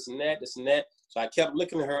la, this and that, this and that. So I kept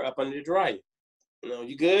looking at her up under the dryer. You know,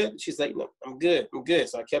 you good? She's like, no, I'm good.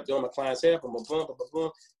 So I kept doing my client's hair, boom, boom, boom, boom,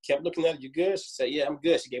 boom. Kept looking at her, you good? She said, yeah, I'm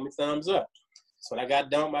good. She gave me thumbs up. So when I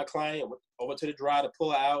got done with my client, went over to the dryer to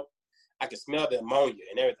pull her out, I could smell the ammonia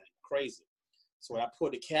and everything, crazy. So when I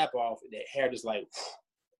pulled the cap off, the hair just like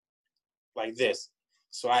this.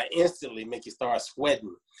 So I instantly make you start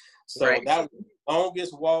sweating. So that was the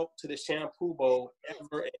longest walk to the shampoo bowl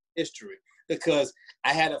ever in history, because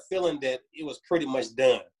I had a feeling that it was pretty much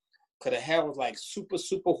done. Because the hair was like super,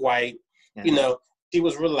 super white. Yeah. You know, she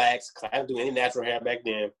was relaxed. I didn't do any natural hair back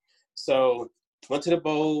then. So went to the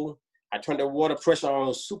bowl. I turned the water pressure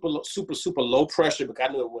on super, super, super low pressure, because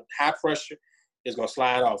I knew with high pressure, it's going to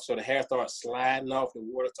slide off. So the hair started sliding off. The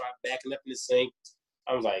water started backing up in the sink.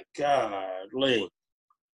 I was like, golly,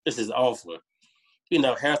 this is awful. You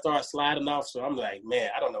know, hair started sliding off. So I'm like, man,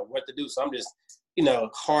 I don't know what to do. So I'm just, you know,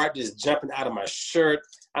 heart just jumping out of my shirt.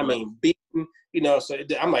 I mean, beating, you know, so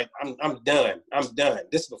I'm like, I'm done.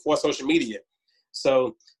 This is before social media.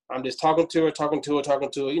 So I'm just talking to her,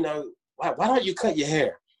 you know, why don't you cut your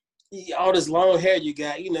hair? All this long hair you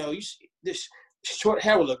got, you know, this short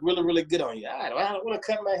hair will look really, really good on you. I don't want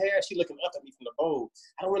to cut my hair. She looking up at me from the bowl.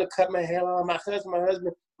 I don't want to cut my hair on my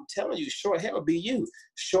husband. I'm telling you, short hair will be you.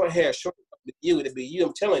 Short hair will be you. It'll be you.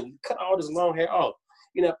 I'm telling you, cut all this long hair off.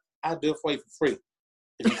 You know, I'll do it for you for free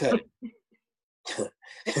if you cut it. So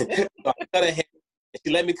I cut her hair.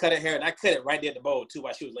 She let me cut her hair, and I cut it right there at the bowl too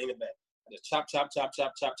while she was leaning back. I just chop,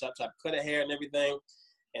 cut her hair and everything,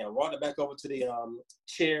 and walked her back over to the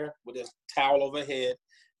chair with this towel over her head,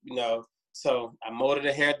 you know. So I molded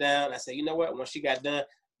her hair down. I said, you know what? Once she got done,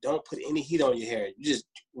 don't put any heat on your hair. You just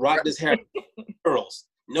rock this hair. Curls.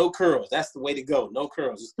 No curls. That's the way to go. No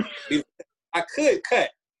curls. I could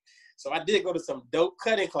cut. So I did go to some dope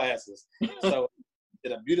cutting classes. So I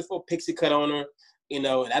did a beautiful pixie cut on her, you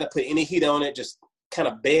know, and I didn't put any heat on it, just kind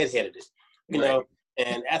of bedheaded it, you know.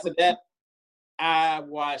 And after that, I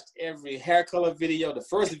watched every hair color video. The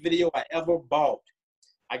first video I ever bought,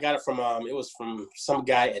 I got it from, it was from some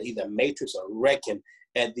guy at either Matrix or Reckin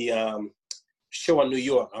at the show in New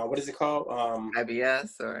York. What is it called?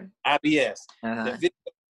 IBS or? IBS. The video,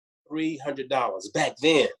 $300 back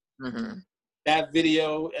then. Mm-hmm. That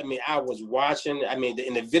video, I mean, I was watching, I mean,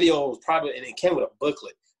 in the video, it was probably, and it came with a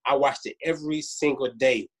booklet. I watched it every single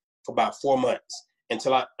day for about 4 months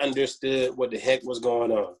until I understood what the heck was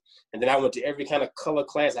going on. And then I went to every kind of color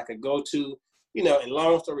class I could go to, you know, and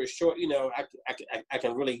long story short, you know, I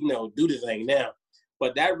can really, you know, do the thing now.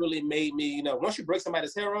 But that really made me, you know, once you break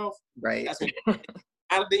somebody's hair off, that's when you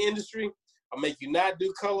out of the industry, I'll make you not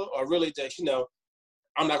do color, or really just, you know,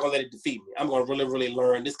 I'm not going to let it defeat me. I'm going to really, really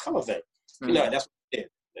learn this color thing. Mm-hmm. You know, that's what I did.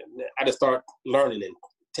 I just started learning and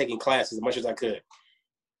taking classes as much as I could.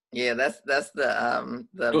 Yeah, that's the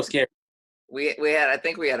it was scary. We had, I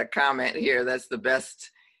think we had a comment here. That's the best.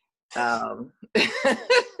 Let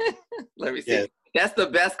me see. Yeah. That's the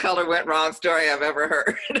best color went wrong story I've ever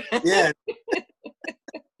heard. Yeah.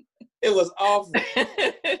 It was awful.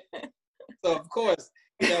 So of course,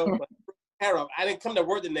 you know, I didn't come to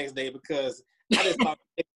work the next day because I just thought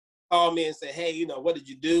they called me and said, hey, you know, what did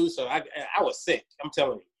you do? So I was sick. I'm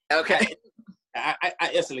telling you. Okay.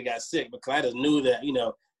 I instantly got sick because I just knew that, you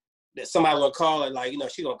know, that somebody would call and, like, you know,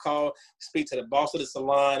 she gonna call, speak to the boss of the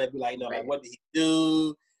salon and be like, you know, like, what did he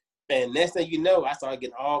do? And next thing you know, I started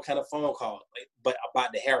getting all kind of phone calls, but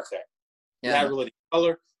about the haircut. Yeah. Not really the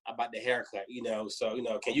color, about the haircut, you know. So, you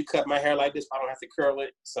know, can you cut my hair like this? I don't have to curl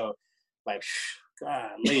it. So, like,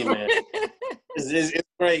 golly, man. It's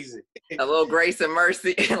crazy. A little grace and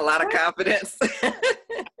mercy and a lot of confidence.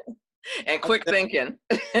 And quick thinking.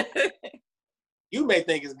 You may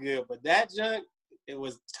think it's good, but that junk, it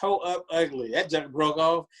was toe up ugly. That junk broke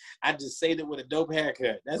off. I just saved it with a dope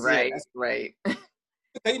haircut. That's right, it. Right.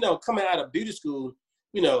 You know, coming out of beauty school,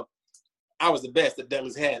 you know, I was the best that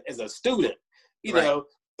Douglas had as a student. You know,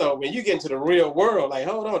 so when you get into the real world, like,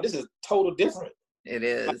 hold on, this is total different. It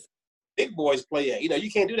is. Like, big boys play it. You know,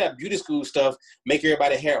 you can't do that beauty school stuff, make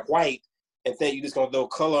everybody hair white, and think you're just gonna throw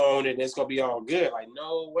color on it and it's gonna be all good. Like,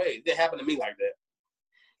 no way. It didn't happen to me like that.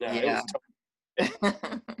 No, yeah. It was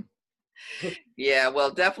Yeah, well,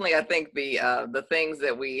 definitely, I think the things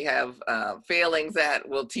that we have failings at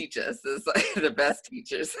will teach us. It's like the best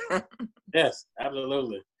teachers. Yes,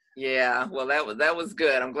 absolutely. Yeah, well, that was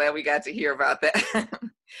good. I'm glad we got to hear about that.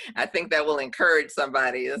 I think that will encourage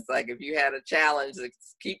somebody. It's like if you had a challenge,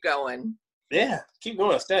 keep going. Yeah, keep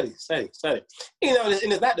going, study, study, study. You know,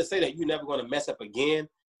 and it's not to say that you're never going to mess up again,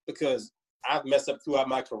 because I've messed up throughout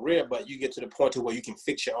my career, but you get to the point to where you can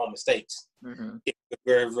fix your own mistakes. Hmm. If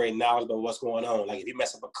you're very, very knowledgeable of what's going on. Like if you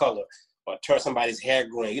mess up a color or turn somebody's hair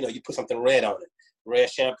green, you know, you put something red on it, red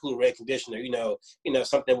shampoo, red conditioner,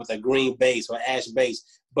 something with a green base or ash base.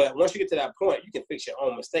 But once you get to that point, you can fix your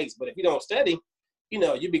own mistakes. But if you don't study,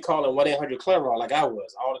 you'd be calling 1-800-Clairol like I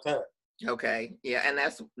was all the time. Okay, yeah, and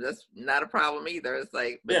that's not a problem either. It's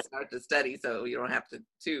like, but Yeah. start to study so you don't have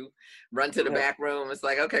to run to the Yeah. back room. It's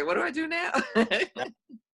like, okay, what do I do now?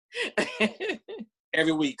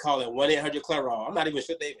 Every week calling 1-800-Clairol. I'm not even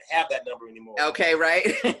sure they even have that number anymore. Okay, right.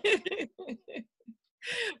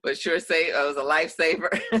 But sure, say it was a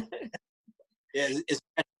lifesaver. Yeah, it's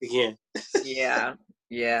again. Yeah,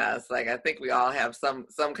 yeah. It's like I think we all have some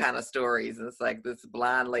kind of stories. It's like this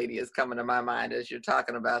blonde lady is coming to my mind as you're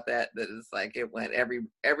talking about that. That is like it went every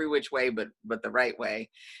which way, but the right way.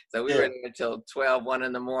 So we were there until 12, 1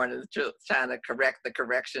 in the morning, trying to correct the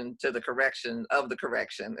correction to the correction of the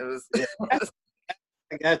correction. It was. Yeah.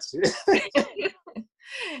 I got you.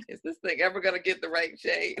 Is this thing ever gonna get the right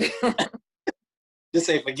shade? Just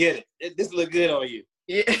say forget it. This look good on you.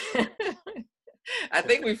 Yeah. I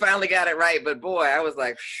think we finally got it right, but boy, I was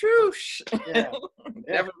like, shoosh. Yeah.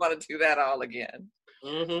 Never want to do that all again.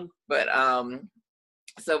 Mm-hmm. But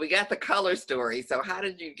so we got the color story. So how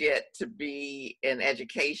did you get to be in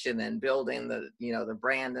education and building the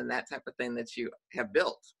brand and that type of thing that you have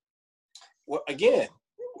built? Well, again,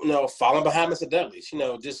 following behind Mr. Dudley's,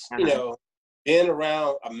 being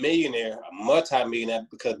around a millionaire, a multi-millionaire,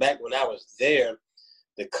 because back when I was there,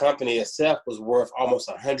 the company itself was worth almost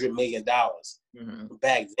 $100 million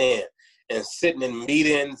back then. And sitting in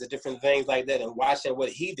meetings and different things like that and watching what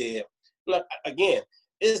he did. Look, again,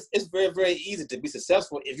 it's very, very easy to be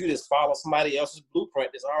successful if you just follow somebody else's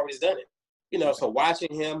blueprint that's already done it. So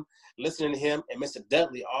watching him, listening to him, and Mr.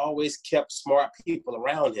 Dudley always kept smart people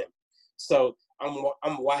around him. So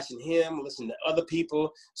I'm watching him, listening to other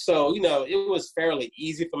people. So, it was fairly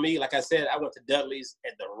easy for me. Like I said, I went to Dudley's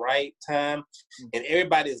at the right time. And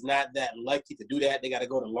everybody is not that lucky to do that. They got to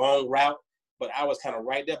go the long route. But I was kind of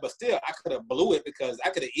right there. But still, I could have blew it because I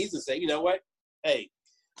could have easily said, you know what? Hey,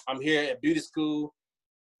 I'm here at beauty school.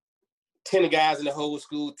 10 guys in the whole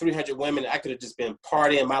school, 300 women. I could have just been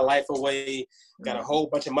partying my life away. Got a whole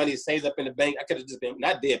bunch of money saved up in the bank. I could have just been,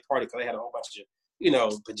 not dead party because I had a whole bunch of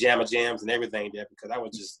pajama jams and everything there because I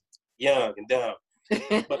was just young and dumb.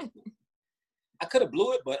 But I could have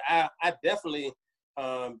blew it, but I definitely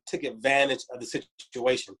took advantage of the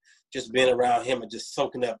situation, just being around him and just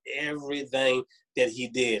soaking up everything that he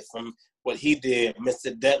did, from what he did,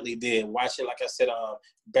 Mr. Dudley did, watching, like I said,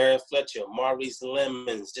 Barry Fletcher, Maurice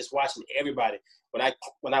Lemons, just watching everybody. When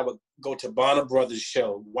I would go to Bonner Brothers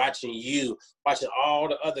show, watching all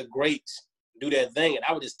the other greats do that thing, and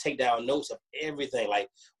I would just take down notes of everything, like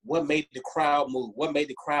what made the crowd move, what made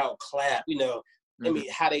the crowd clap, I mean,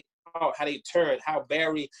 how they turned, how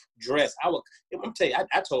Barry dressed. I'm tell you,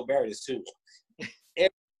 I told Barry this too.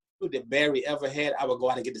 Every suit that Barry ever had, I would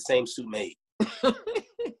go out and get the same suit made.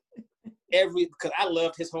 Because I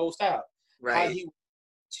loved his whole style. Right.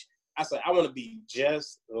 I said, I want to be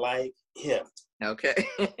just like him. Okay.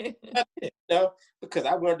 Because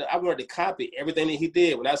I wanted to copy everything that he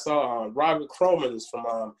did. When I saw Robert Cromans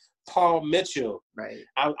from Paul Mitchell, right,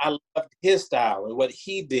 I loved his style and what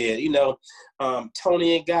he did.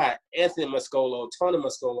 Tony and Guy, Anthony Muscolo, Tony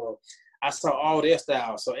Muscolo. I saw all their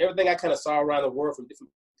styles. So everything I kind of saw around the world from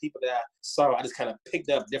different people that I saw, I just kind of picked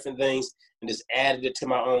up different things and just added it to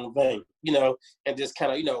my own thing, and just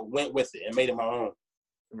kind of, went with it and made it my own.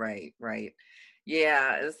 Right, right.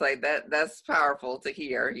 Yeah, it's like that's powerful to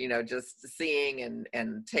hear, just seeing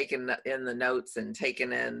and taking in the notes and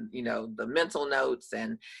taking in, the mental notes.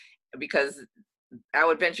 And because I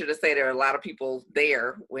would venture to say there are a lot of people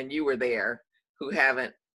there when you were there who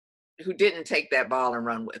didn't take that ball and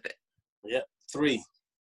run with it. Yeah, 3.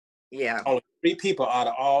 Yeah. Only 3 people out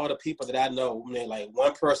of all the people that I know. I mean, like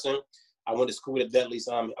one person, I went to school at Dudley's.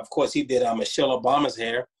 Of course, he did Michelle Obama's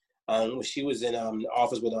hair. When she was in the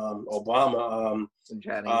office with Obama.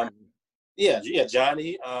 Johnny.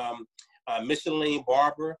 Johnny. Micheline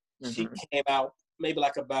Barber. Mm-hmm. She came out maybe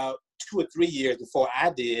like about 2 or 3 years before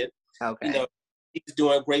I did. Okay. She was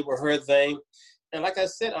doing great with her thing. And like I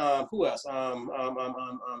said, who else?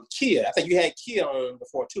 Kia. I think you had Kia on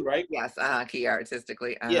before too, right? Yes, Kia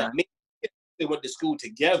artistically. Yeah, me. They went to school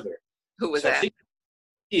together. Who was So that?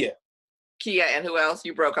 Kia. Kia, and who else?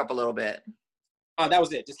 You broke up a little bit. That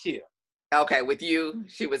was it. Just Kia. Okay, with you,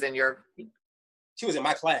 she was in your. She was in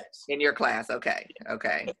my class. In your class, okay,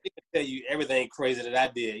 okay. She can tell you everything crazy that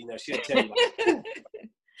I did. You know, she'll tell you. Like,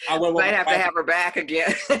 I went. Might have to have her back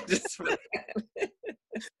again. Just for that.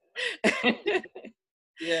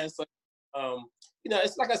 Yeah, so you know,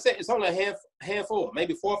 it's like I said, it's only a handful,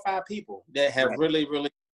 maybe 4 or 5 people that have really,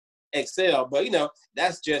 really excelled. But you know,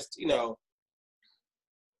 that's just, you know,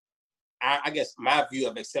 I guess my view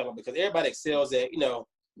of excelling, because everybody excels at, you know,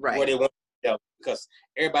 where they want to excel, because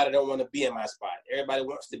everybody don't want to be in my spot. Everybody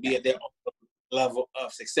wants to be at their own level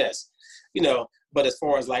of success, you know. But as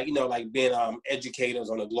far as like, you know, like being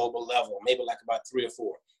educators on a global level, maybe like about 3 or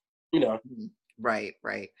 4, you know. Right.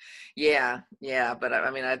 Yeah. But I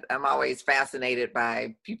mean, I'm always fascinated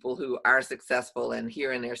by people who are successful and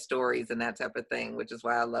hearing their stories and that type of thing, which is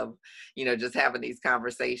why I love, you know, just having these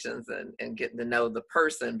conversations and getting to know the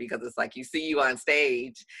person, because it's like you see you on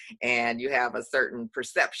stage and you have a certain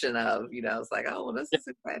perception of, you know, it's like, oh, well, this is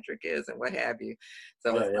who Patrick is and what have you.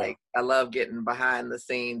 So it's like, I love getting behind the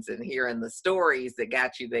scenes and hearing the stories that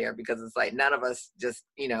got you there, because it's like none of us just,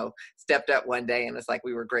 you know, stepped up one day and it's like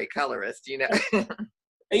we were great colorists, you know. And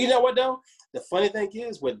you know what though? The funny thing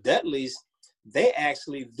is with Dudley's, they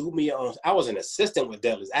actually threw me on. I was an assistant with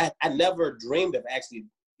Dudley's. I never dreamed of actually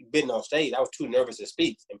being on stage. I was too nervous to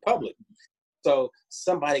speak in public. So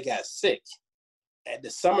somebody got sick at the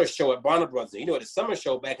summer show at Bonner Brothers. You know, the summer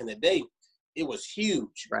show back in the day, it was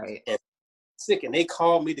huge. Right. And sick, and they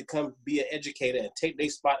called me to come be an educator and take their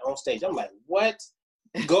spot on stage. I'm like, what?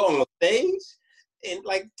 Go on stage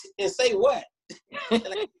and say what?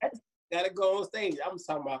 Like, gotta go on stage. I'm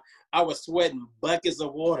talking about, I was sweating buckets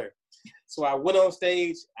of water. So I went on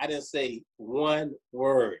stage. I didn't say one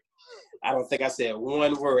word. I don't think I said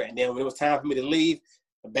one word. And then when it was time for me to leave,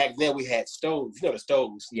 back then we had stoves. You know the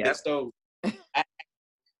stoves? Yeah. Big stoves. I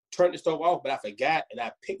turned the stove off, but I forgot, and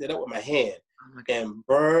I picked it up with my hand and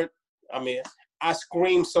burned. I mean, I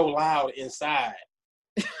screamed so loud inside.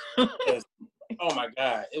 Oh my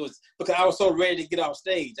God. It was because I was so ready to get off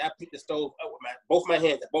stage. I picked the stove up with both my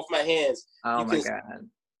hands. Oh my God.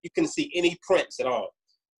 You couldn't see any prints at all.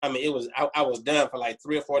 I mean, it was, I was done for like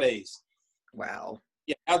 3 or 4 days. Wow.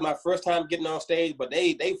 Yeah, that was my first time getting on stage, but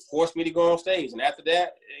they forced me to go on stage. And after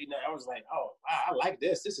that, you know, I was like, oh, wow, I like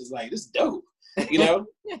this. This is dope. You know?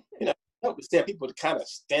 You know, dope to see people kind of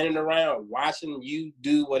standing around watching you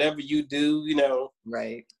do whatever you do, you know.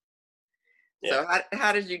 Right. Yeah. So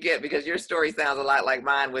how did you get, because your story sounds a lot like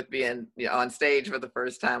mine with being, you know, on stage for the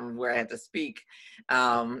first time where I had to speak.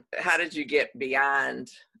 How did you get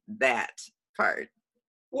beyond that part?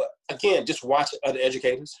 Well, again, just watching other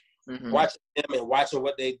educators, watching them and watching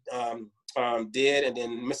what they did. And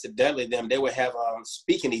then Mr. Dudley, they would have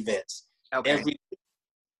speaking events every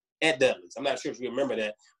at Dudley's. I'm not sure if you remember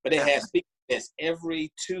that, but they had speaking events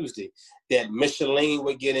every Tuesday that Micheline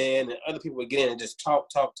would get in and other people would get in and just talk.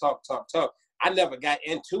 I never got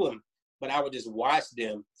into them, but I would just watch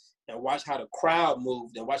them and watch how the crowd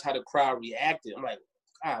moved and watch how the crowd reacted. I'm like,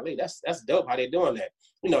 golly, that's dope how they doing that.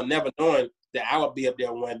 You know, never knowing that I would be up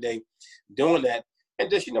there one day doing that. And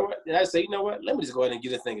just, you know what, and I say, you know what, let me just go ahead and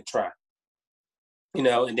give this thing a try. You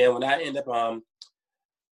know, and then when I end up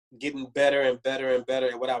getting better and better and better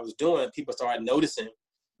at what I was doing, people started noticing.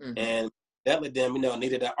 And that let them, you know,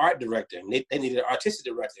 needed an art director. They needed an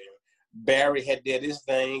artistic director. Barry had did his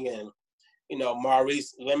thing, and you know,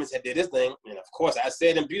 Maurice Lemons had did his thing. And of course, I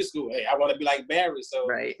said in beauty school, hey, I want to be like Barry. So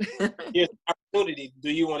here's the opportunity.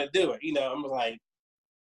 Do you want to do it? You know, I'm like,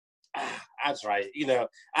 I try it. You know,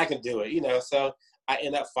 I can do it. You know, so I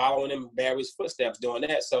end up following in Barry's footsteps doing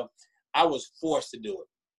that. So I was forced to do it.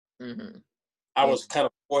 I was kind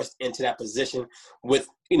of forced into that position with,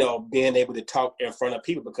 you know, being able to talk in front of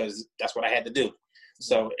people because that's what I had to do.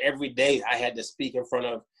 So every day I had to speak in front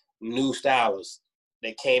of new stylists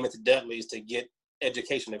that came into Dudley's to get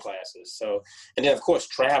educational classes. So, and then of course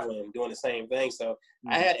traveling and doing the same thing. So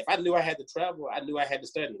if I knew I had to travel, I knew I had to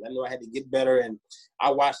study. I knew I had to get better. And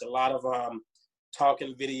I watched a lot of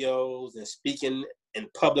talking videos and speaking in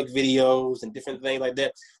public videos and different things like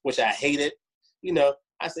that, which I hated. You know,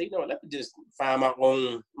 I said, you know what, let me just find my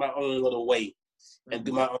own little way and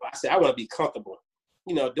do my own. I said, I want to be comfortable,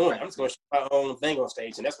 you know, doing it. I'm just going to show my own thing on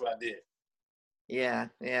stage. And that's what I did. Yeah.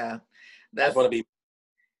 That's going to be.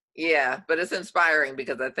 Yeah, but it's inspiring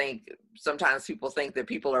because I think sometimes people think that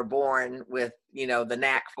people are born with, you know, the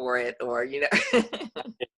knack for it, or, you know.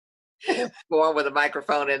 Going with a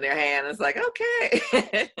microphone in their hand. It's like,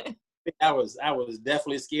 okay. I was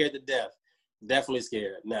definitely scared to death. Definitely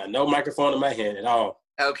scared. No microphone in my hand at all.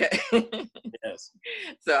 Okay. Yes.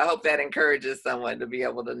 So I hope that encourages someone to be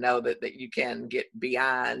able to know that you can get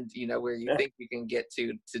beyond, where you think you can get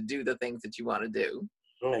to do the things that you want to do.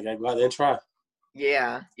 I gotta go out there and try.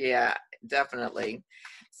 Yeah, definitely.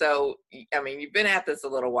 So, I mean, you've been at this a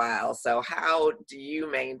little while. So how do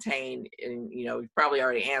you maintain, and, you've probably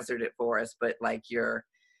already answered it for us, but like your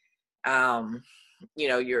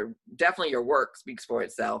definitely your work speaks for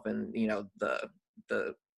itself, and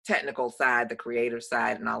the technical side, the creative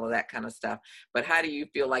side, and all of that kind of stuff. But how do you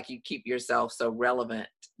feel like you keep yourself so relevant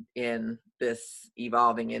in this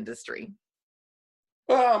evolving industry?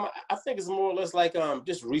 I think it's more or less like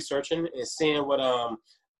just researching and seeing what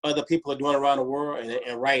other people are doing around the world,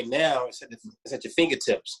 and right now it's at your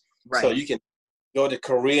fingertips. Right. So you can go to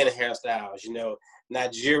Korean hairstyles,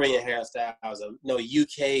 Nigerian hairstyles,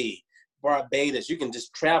 UK, Barbados. You can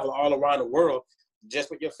just travel all around the world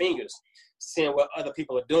just with your fingers, seeing what other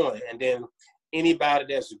people are doing. And then anybody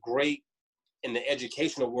that's great in the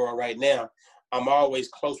educational world right now, I'm always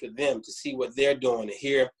close with them to see what they're doing, to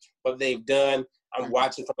hear what they've done. I'm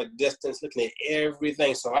watching from a distance, looking at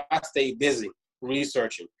everything. So I stay busy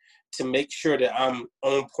researching to make sure that I'm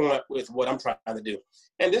on point with what I'm trying to do.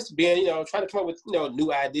 And this being, trying to come up with,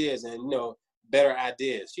 new ideas and, better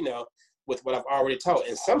ideas, with what I've already taught.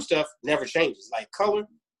 And some stuff never changes, like color.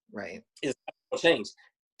 Right. Is not going to change.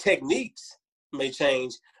 Techniques may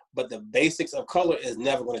change, but the basics of color is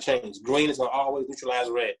never going to change. Green is going to always neutralize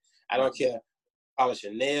red. I don't care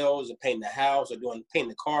polishing nails or painting the house or painting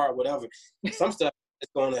the car or whatever. Some stuff is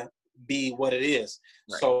going to be what it is.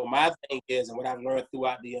 Right. So my thing is, and what I've learned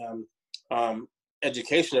throughout the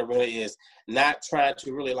education arena is not trying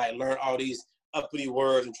to really like learn all these uppity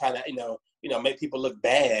words and trying to make people look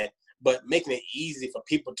bad, but making it easy for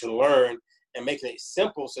people to learn and making it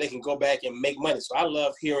simple so they can go back and make money. So I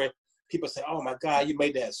love hearing people say, "Oh my God, you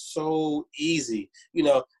made that so easy.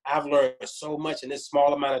 I've learned so much in this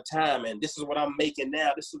small amount of time, and this is what I'm making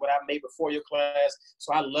now. This is what I made before your class."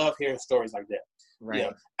 So I love hearing stories like that.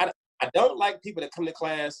 Right. I don't like people that come to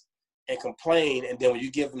class and complain, and then when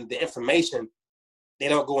you give them the information, they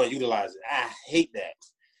don't go and utilize it. I hate that.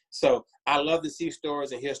 So I love to see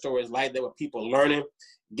stories and hear stories like that with people learning,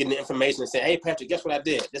 getting the information and saying, "Hey, Patrick, guess what I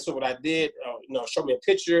did? This is what I did. Show me a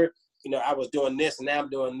picture. I was doing this and now I'm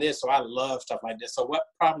doing this." So I love stuff like this. So what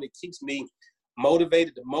probably keeps me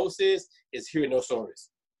motivated the most is hearing those stories.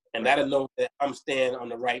 And that'll know that I'm staying on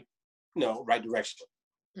the right direction.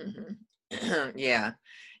 Mm-hmm. Yeah.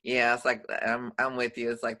 It's like, I'm with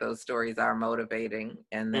you. It's like those stories are motivating.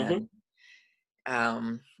 And then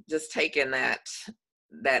just taking that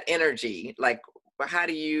energy, like, how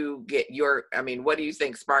do you get what do you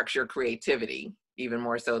think sparks your creativity? Even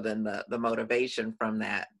more so than the motivation from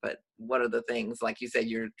that. But what are the things, like you said,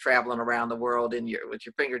 you're traveling around the world with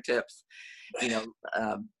your fingertips,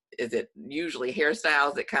 is it usually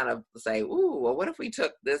hairstyles that kind of say, "Ooh, well, what if we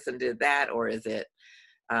took this and did that?" Or is it,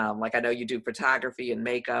 like, I know you do photography and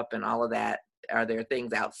makeup and all of that. Are there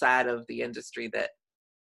things outside of the industry that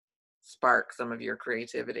spark some of your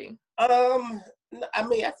creativity?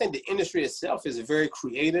 I think the industry itself is very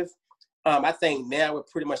creative. I think now we're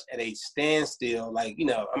pretty much at a standstill. Like,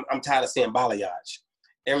 I'm tired of seeing balayage.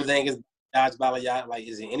 Everything is balayage. Like,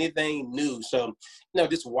 is there anything new? So,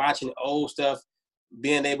 just watching old stuff,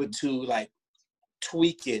 being able to like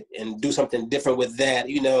tweak it and do something different with that,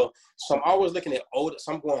 So I'm always looking at older.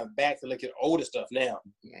 So I'm going back to look at older stuff now.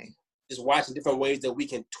 Okay. Just watching different ways that we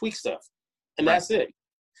can tweak stuff, and that's it.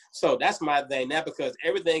 So that's my thing now, because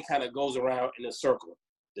everything kind of goes around in a circle.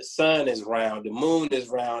 The sun is round, the moon is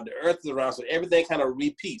round, the earth is round, so everything kind of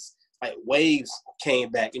repeats. Like waves came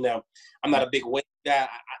back, I'm not a big wave guy.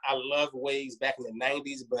 I love waves back in the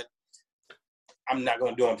 90s, but I'm not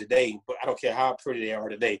going to do them today. But I don't care how pretty they are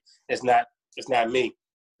today. It's not me.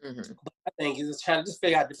 Mm-hmm. But I think it's trying to just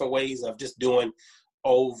figure out different ways of just doing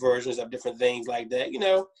old versions of different things like that,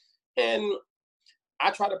 And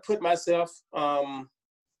I try to put myself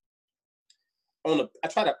I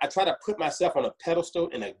try to put myself on a pedestal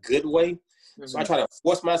in a good way. Mm-hmm. So I try to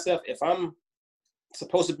force myself. If I'm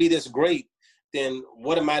supposed to be this great, then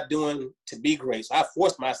what am I doing to be great? So I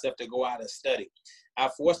force myself to go out and study. I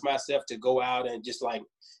force myself to go out and just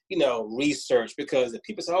research, because if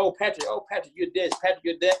people say, "Oh, Patrick, you're this, Patrick,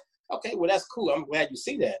 you're that." Okay, well, that's cool. I'm glad you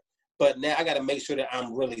see that. But now I got to make sure that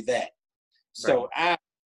I'm really that. So I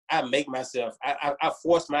make myself, I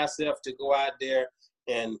force myself to go out there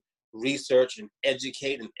and research and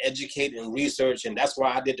educate and research. And that's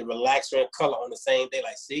why I did the relaxer and color on the same day.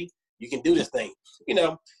 Like, see, you can do this thing,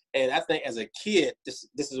 And I think as a kid, this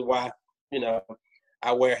is why, you know,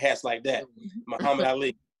 I wear hats like that, Muhammad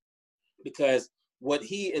Ali, because what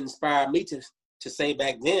he inspired me to say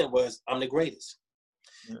back then was, I'm the greatest.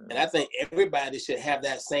 And I think everybody should have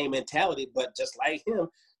that same mentality, but just like him,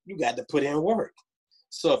 you got to put in work.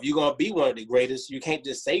 So if you're going to be one of the greatest, you can't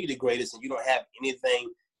just say you're the greatest and you don't have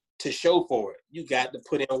anything to show for it. You got to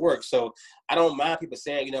put in work. So I don't mind people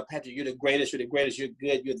saying, you know, Patrick, you're the greatest, you're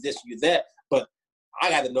good, you're this, you're that. But I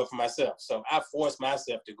got to know for myself. So I force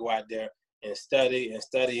myself to go out there and study and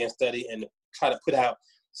study and study and try to put out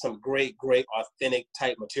some great, authentic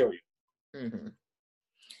type material. Mm-hmm.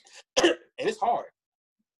 And it's hard.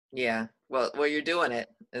 Yeah. Well, you're doing it.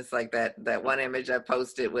 It's like that one image I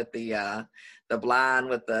posted with the blonde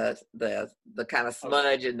with the kind of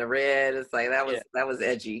smudge and the red. It's like that was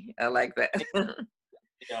edgy. I like that.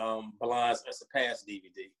 Blondes Unsurpassed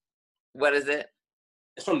DVD. What is it?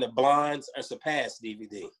 It's from the Blondes Unsurpassed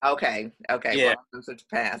DVD. Okay. Yeah. Blondes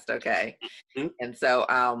Unsurpassed. Okay. Mm-hmm. And so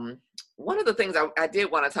one of the things I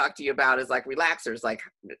did want to talk to you about is like relaxers. Like,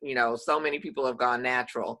 you know, so many people have gone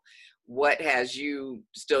natural. What has you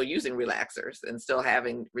still using relaxers and still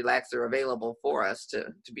having relaxer available for us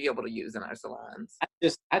to be able to use in our salons?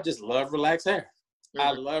 I just love relaxed hair. Mm-hmm.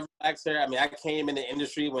 I love relaxed hair. I mean, I came in the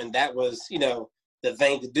industry when that was, you know, the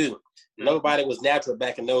thing to do. Mm-hmm. Nobody was natural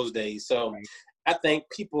back in those days. So right. I think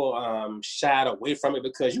people shied away from it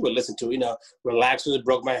because you would listen to, you know, relaxers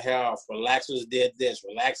broke my hair off, relaxers did this,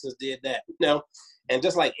 relaxers did that, you know. And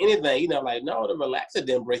just like anything, you know, like, no, the relaxer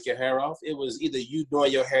didn't break your hair off. It was either you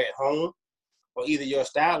doing your hair at home or either your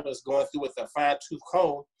stylist going through with a fine tooth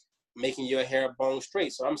comb, making your hair bone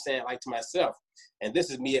straight. So I'm saying, like, to myself, and this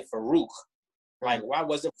is me at Farouk, like, why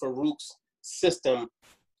wasn't Farouk's system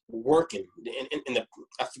working? In the,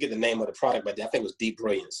 I forget the name of the product, but I think it was Deep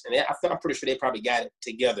Brilliance. And I'm pretty sure they probably got it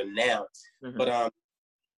together now. Mm-hmm. But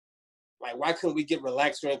like, why couldn't we get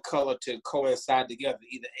relaxer and color to coincide together?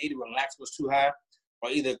 Either the relaxer was too high, or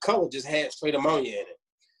either color just had straight ammonia in it.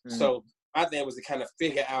 Mm-hmm. So my thing was to kind of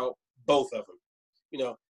figure out both of them. You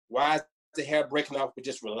know, why is the hair breaking off with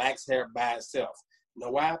just relaxed hair by itself? You know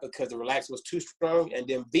why? Because the relaxer was too strong, and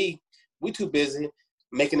then B, we too busy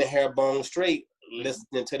making the hair bone straight,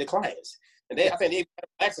 listening to the clients. And I think they had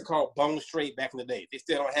a relaxer called Bone Straight back in the day. They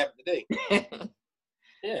still don't have it today.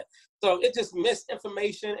 Yeah. So it just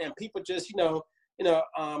misinformation, and people just,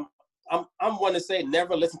 I'm one to say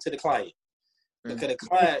never listen to the client. Because the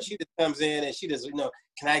client, she just comes in and she just, you know,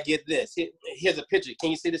 can I get this? Here's a picture. Can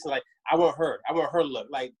you see this? And like, I want her to look.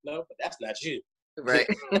 Like, no, but that's not you. Right.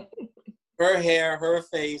 Her hair, her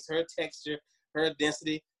face, her texture, her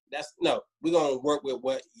density. We're going to work with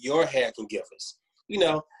what your hair can give us. You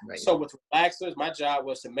know, right. So with relaxers, my job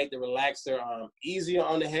was to make the relaxer easier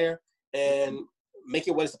on the hair and make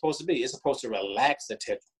it what it's supposed to be. It's supposed to relax the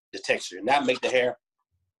texture, not make the hair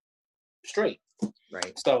straight.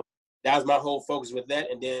 Right. So that was my whole focus with that.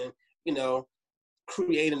 And then, you know,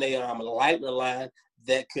 creating a lightener line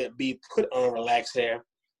that could be put on relaxed hair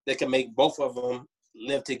that can make both of them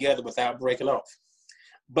live together without breaking off.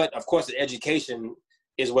 But of course, the education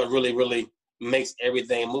is what really, really makes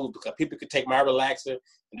everything move, because people could take my relaxer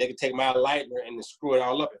and they could take my lightener and screw it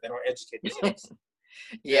all up if they don't educate themselves.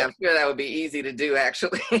 Yeah, I'm sure that would be easy to do,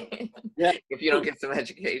 actually. Yeah. If you don't get some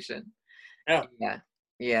education. Yeah.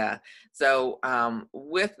 Yeah. So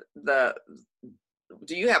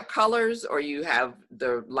do you have colors or you have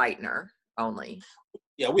the lightener only?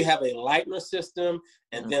 Yeah, we have a lightener system,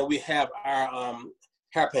 and then we have our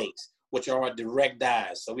hair paints, which are our direct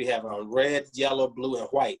dyes. So we have red, yellow, blue, and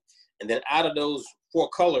white. And then out of those 4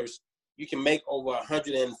 colors, you can make over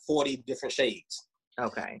 140 different shades.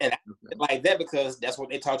 Okay. And I like that because that's what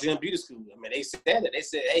they taught you in beauty school. I mean, they said that. They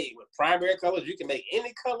said, hey, with primary colors, you can make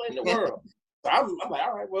any color in the world. So I'm like,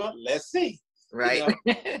 all right, well, let's see. Right. You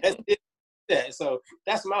know, that's it. Yeah, so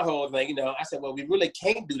that's my whole thing. You know, I said, well, we really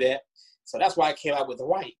can't do that. So that's why I came out with the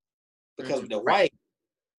white. Because with the white,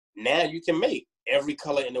 now you can make every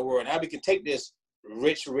color in the world. Now we can take this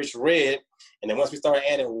rich red, and then once we start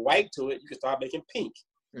adding white to it, you can start making pink.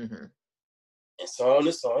 Mm-hmm. And so on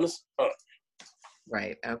and so on and so on.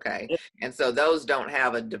 Right. Okay. Yeah. And so those don't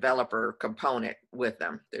have a developer component with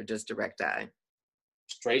them. They're just direct dye.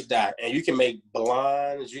 Straight dye. And you can make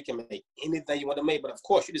blondes. You can make anything you want to make. But of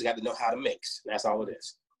course, you just got to know how to mix. That's all it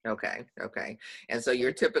is. Okay. And so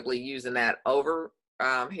you're typically using that over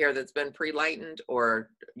hair that's been pre-lightened, or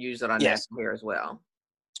use it on natural hair as well?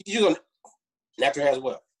 Use on natural hair as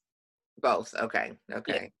well. Both. Okay.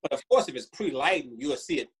 Yeah. But of course, if it's pre-lightened, you'll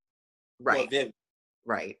see it. Right.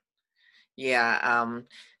 Right. Yeah.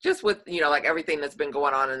 Just with, like everything that's been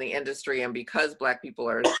going on in the industry, and because Black people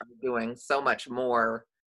are doing so much more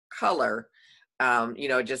color,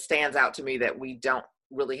 it just stands out to me that we don't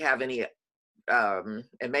really have any, and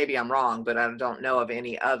maybe I'm wrong, but I don't know of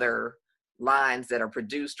any other lines that are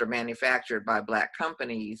produced or manufactured by Black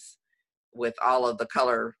companies with all of the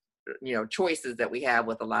color, choices that we have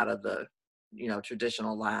with a lot of the,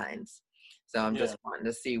 traditional lines. So I'm just wanting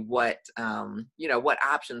to see what, what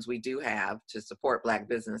options we do have to support Black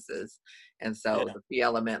businesses. And so the P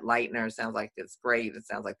Element lightener sounds like it's great. It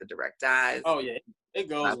sounds like the direct dyes. Oh yeah, it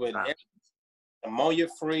goes with ammonia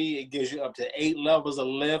free. It gives you up to 8 levels of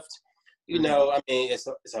lift. It's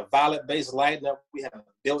a violet based lightener. We have a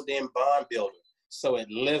built-in bond builder, so it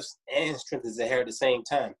lifts and strengthens the hair at the same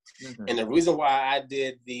time. And the reason why I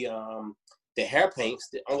did the hair paints,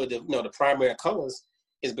 the primary colors,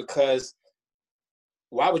 is because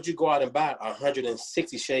why would you go out and buy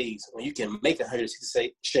 160 shades when you can make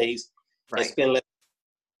 160 shades and spend less?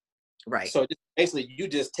 Right. So basically, you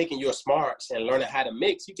just taking your smarts and learning how to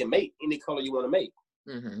mix. You can make any color you want to make.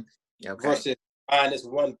 Okay. Versus buying this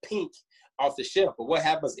one pink off the shelf. But what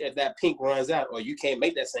happens if that pink runs out or you can't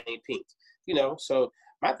make that same pink? So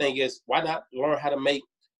my thing is, why not learn how to make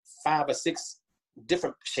 5 or 6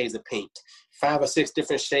 different shades of pink, 5 or 6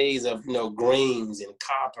 different shades of greens and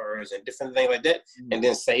coppers and different things like that, and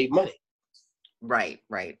then save money. Right.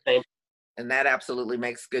 And that absolutely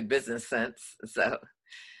makes good business sense. So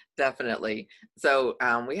definitely. So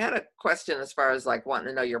we had a question as far as like wanting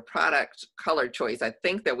to know your product color choice. I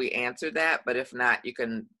think that we answered that, but if not, you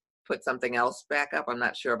can put something else back up. I'm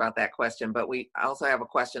not sure about that question, but we also have a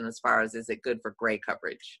question as far as, is it good for gray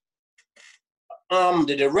coverage?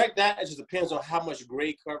 The direct dye just depends on how much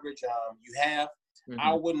gray coverage you have.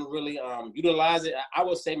 I wouldn't really utilize it. I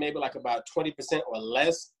would say maybe like about 20% or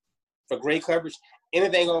less for gray coverage.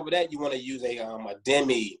 Anything over that, you want to use a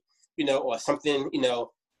demi, or something,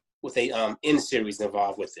 with a N series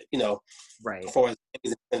involved with it, for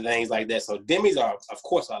things like that. So demis are, of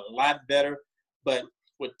course, a lot better, but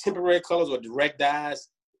with temporary colors or direct dyes,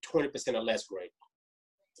 20% or less gray.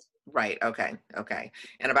 Right. Okay.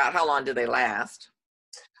 And about how long do they last?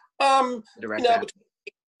 Between 8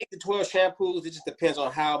 to 12 shampoos. It just depends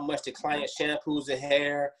on how much the client shampoos the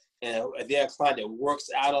hair, and if they're a client that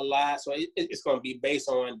works out a lot. So it's going to be based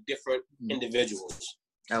on different individuals.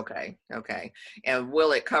 Okay. And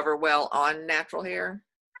will it cover well on natural hair,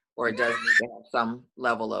 or it does need to have some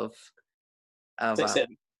level of?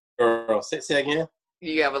 Say again.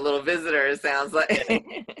 You have a little visitor. It sounds like.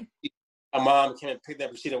 My mom came and picked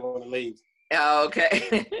up, but she didn't want to leave.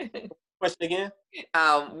 Okay. Question again?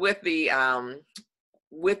 With the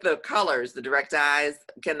colors, the direct dyes,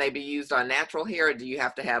 can they be used on natural hair, or do you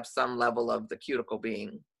have to have some level of the cuticle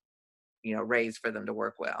being, raised for them to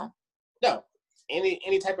work well? No,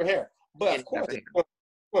 any type of hair. But of course,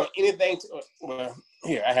 anything.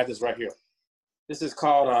 Here, I have this right here. This is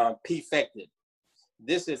called P-Fected.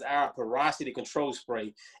 This is our porosity control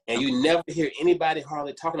spray, and you never hear anybody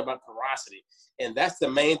hardly talking about porosity. And that's the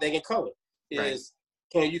main thing in color is,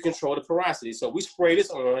 can you control the porosity? So we spray this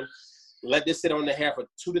on, let this sit on the hair for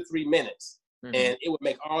 2 to 3 minutes, and it would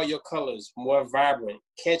make all your colors more vibrant,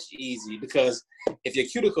 catch easy. Because if your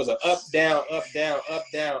cuticles are up, down, up, down, up,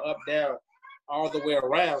 down, up, down, all the way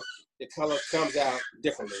around, the color comes out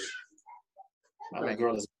differently. My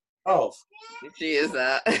girl is off. She is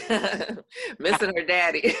missing her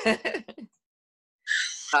daddy.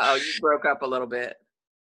 Uh-oh, you broke up a little bit.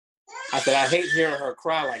 I said, I hate hearing her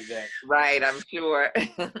cry like that. Right, I'm sure.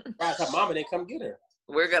 I thought Mama didn't come get her.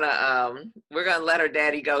 We're gonna let her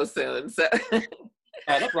daddy go soon. So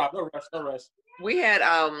no problem, no rush. We had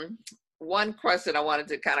one question I wanted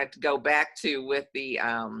to kind of go back to with the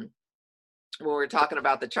when we were talking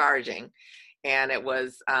about the charging. And it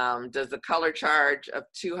was, does the color charge of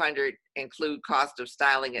 $200 include cost of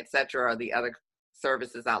styling, et cetera, or the other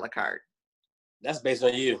services a la carte? That's based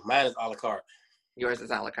on you. Mine is a la carte. Yours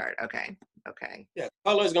is a la carte. Okay. Yeah,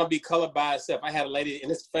 color is gonna be color by itself. I had a lady,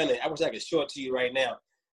 and it's funny. I wish I could show it to you right now.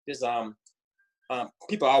 This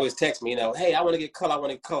people always text me, hey, I want to get color.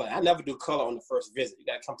 I never do color on the first visit. You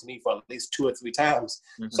gotta come to me for at least 2 or 3 times,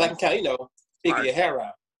 so I can kind of, figure your hair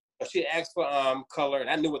out. She asked for color, and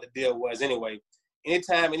I knew what the deal was anyway.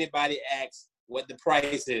 Anytime anybody asks what the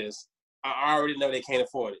price is, I already know they can't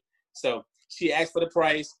afford it. So she asked for the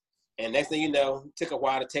price, and next thing you know, it took a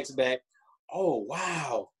while to text back. Oh,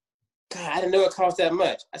 wow. God, I didn't know it cost that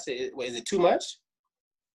much. I said, wait, is it too much?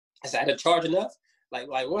 I said, I didn't charge enough? Like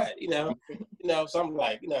what? So I'm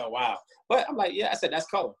like, wow. But I'm like, yeah, I said, that's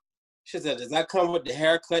color. She said, does that come with the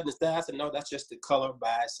haircut and stuff? I said, no, that's just the color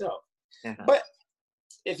by itself. But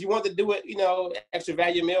if you want to do it, extra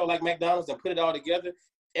value meal like McDonald's and put it all together,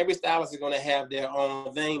 every stylist is going to have their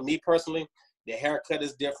own thing. Me personally, The haircut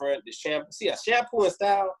is different. The shampoo. See, a shampoo and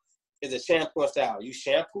style is a shampoo and style. You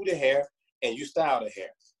shampoo the hair and you style the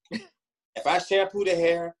hair. If I shampoo the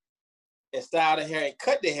hair and style the hair and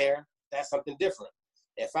cut the hair, that's something different.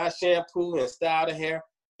 If I shampoo and style the hair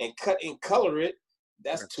and cut and color it,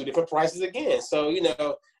 that's two different prices again. So, you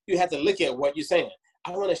know, you have to look at what you're saying.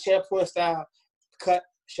 I want a shampoo and style, cut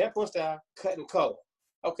and color.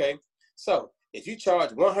 Okay, so if you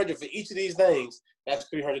charge $100 for each of these things, that's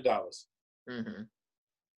 $300. Mm-hmm.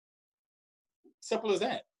 Simple as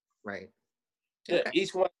that. Right. Okay.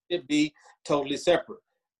 Each one should be totally separate.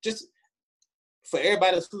 Just for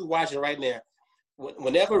everybody who's watching right now,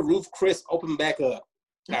 whenever Ruth Chris open back up,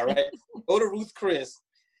 all right, go to Ruth Chris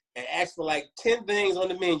and ask for like 10 things on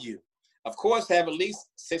the menu. Of course, have at least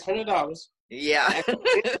 $600. Yeah.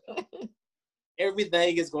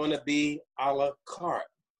 Everything is going to be a la carte.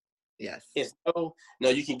 Yes. It's no,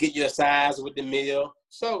 you can get your size with the meal.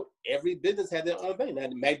 So every business has their own thing. Now,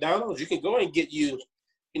 McDonald's, you can go and get your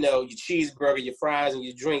cheeseburger, your fries, and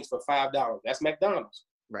your drinks for $5. That's McDonald's.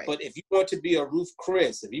 Right. But if you want to be a Ruth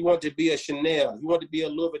Chris, if you want to be a Chanel, if you want to be a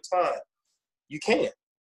Louis Vuitton, you can.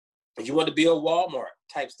 If you want to be a Walmart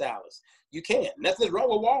type stylist, you can. Nothing's wrong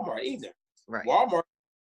with Walmart either. Right. Walmart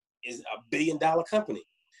is a $1 billion company,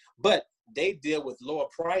 but they deal with lower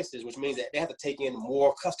prices, which means that they have to take in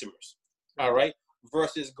more customers, all right,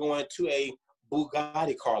 versus going to a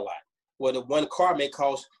Bugatti car lot, where the one car may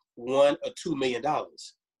cost $1 or $2 million.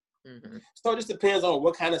 Mm-hmm. So it just depends on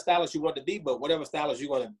what kind of stylist you want to be, but whatever stylist you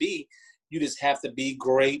want to be, you just have to be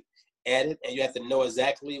great at it, and you have to know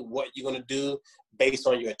exactly what you're going to do based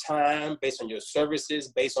on your time, based on your services,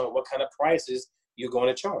 based on what kind of prices you're going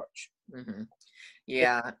to charge. Mm-hmm.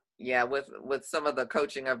 Yeah. With some of the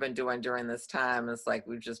coaching I've been doing during this time, it's like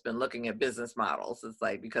we've just been looking at business models. It's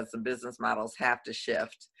like, because the business models have to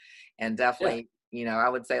shift, and definitely, I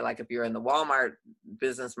would say, like, if you're in the Walmart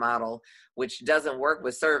business model, which doesn't work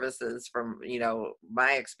with services, from,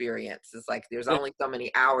 my experience, it's like there's only so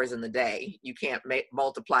many hours in the day. You can't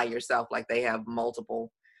multiply yourself like they have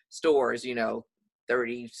multiple stores,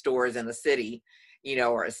 30 stores in a city,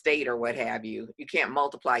 or a state or what have you. You can't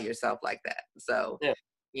multiply yourself like that. So, just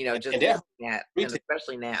looking at, and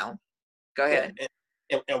especially now. Go ahead.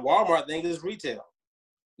 And Walmart thing is retail.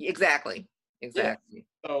 Exactly. Yeah.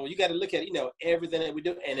 So you got to look at, everything that we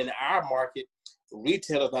do. And in our market,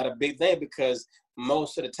 retail is not a big thing, because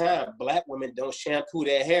most of the time, Black women don't shampoo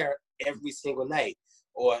their hair every single night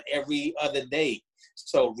or every other day.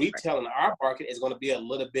 So retail in our market is going to be a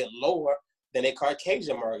little bit lower than a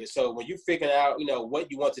Caucasian market. So when you're figuring out,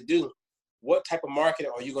 what you want to do, what type of market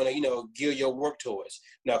are you going to, gear your work towards?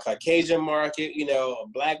 Caucasian market, a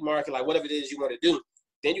Black market, like whatever it is you want to do,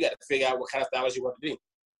 then you got to figure out what kind of stylist you want to be.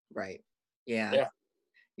 Right.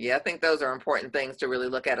 Yeah, I think those are important things to really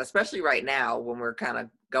look at, especially right now when we're kind of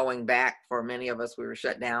going back. For many of us, we were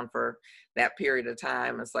shut down for that period of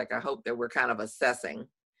time. It's like, I hope that we're kind of assessing,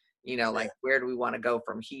 like, where do we want to go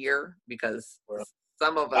from here? Because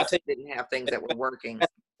some of us didn't have things that were working.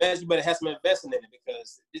 You better have some investing in it,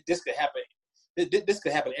 because this could happen. This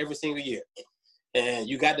could happen every single year, and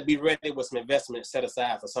you got to be ready with some investment set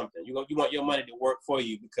aside for something. You want your money to work for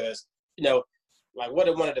you, because like, what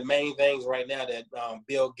are one of the main things right now that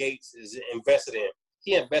Bill Gates is invested in?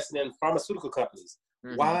 He invested in pharmaceutical companies.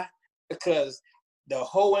 Mm-hmm. Why? Because the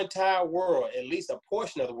whole entire world, at least a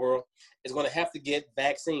portion of the world, is going to have to get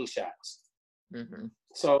vaccine shots. Mm-hmm.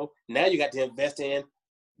 So now you got to invest in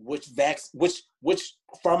which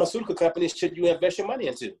pharmaceutical companies should you invest your money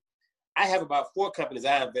into. I have about 4 companies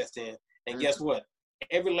I invest in, and guess what?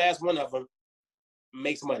 Every last one of them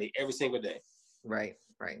makes money every single day. Right.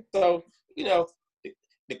 So,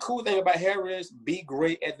 the cool thing about hair is, be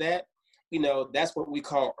great at that. That's what we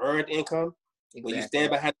call earned income. Exactly. When you stand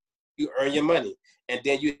behind, you earn your money. And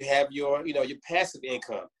then you have your, your passive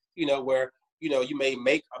income, where, you may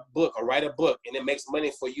make a book or write a book, and it makes money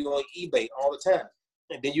for you on eBay all the time.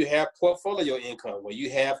 And then you have portfolio income, where you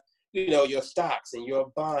have, your stocks and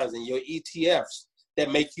your bonds and your ETFs that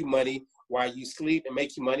make you money while you sleep and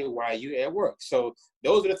make you money while you're at work. So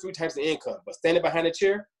those are the 3 types of income. But standing behind a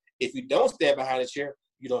chair, if you don't stand behind a chair,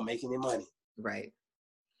 you don't make any money. Right.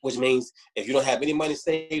 Which means if you don't have any money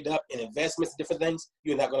saved up in investments and different things,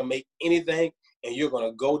 you're not going to make anything, and you're going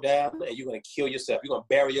to go down and you're going to kill yourself. You're going to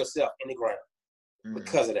bury yourself in the ground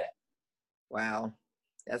because of that. Wow.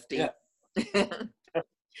 That's deep. Yeah.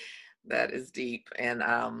 That is deep. And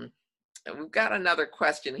we've got another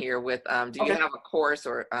question here with, do you have a course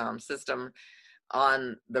or system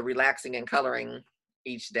on the relaxing and coloring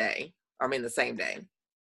each day? The same day?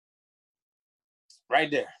 Right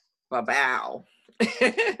there. Wow.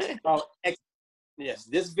 Yes,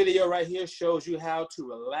 this video right here shows you how to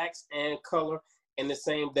relax and color in the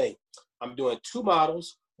same day. I'm doing 2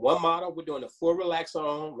 models. One model, we're doing the full relaxer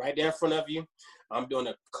on right there in front of you. I'm doing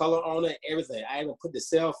the color on it, everything. I even put the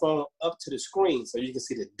cell phone up to the screen so you can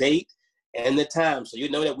see the date and the time. So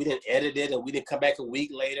you know that we didn't edit it and we didn't come back a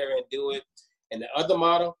week later and do it. And the other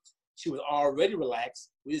model, she was already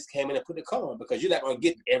relaxed. We just came in and put the color on because you're not going to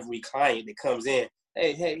get every client that comes in.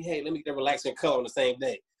 Hey, let me get a relaxing color on the same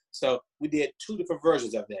day. So we did 2 different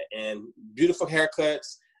versions of that, and beautiful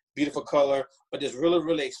haircuts, beautiful color, but just really,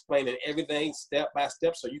 really explaining everything step by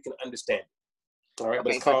step so you can understand it. All right.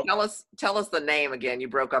 Okay, so tell us the name again. You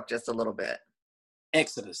broke up just a little bit.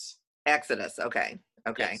 Exodus. Exodus. Okay.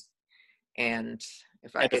 Yes. And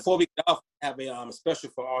if I could, before we get off, I have a special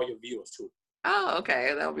for all your viewers too. Oh,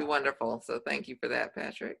 okay. That would be wonderful. So thank you for that,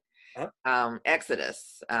 Patrick.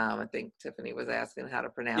 Exodus. I think Tiffany was asking how to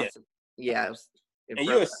pronounce it. Yeah. And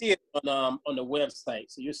you'll see it on the website.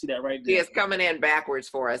 So you'll see that right there. It's coming in backwards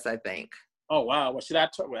for us, I think. Oh, wow. Well, should I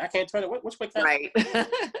turn? I can't turn it. Which way can I? Right.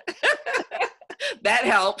 That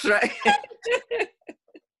helps, right?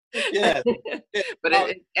 Yeah. But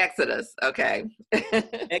it's Exodus. Okay.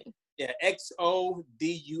 Yeah.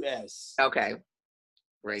 XODUS. Okay.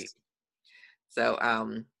 Great.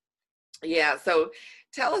 So, yeah. So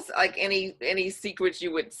tell us like any secrets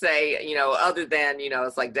you would say, other than,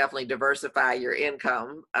 it's like definitely diversify your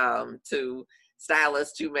income, to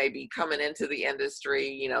stylists who may be coming into the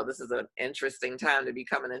industry. This is an interesting time to be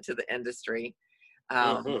coming into the industry.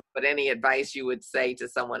 But any advice you would say to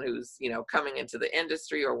someone who's, coming into the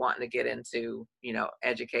industry or wanting to get into,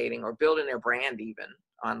 educating or building their brand even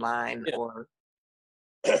online or?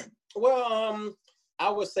 Well, I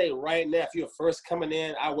would say right now, if you're first coming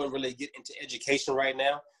in, I wouldn't really get into education right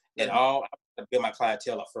now at all. I would build my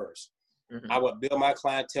clientele up first. I would build my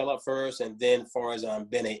clientele up first, and then as far as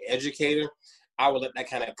being an educator, I would let that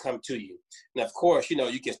kind of come to you. And of course,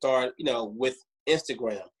 you can start, with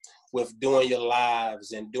Instagram, with doing your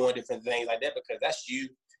lives and doing different things like that, because that's you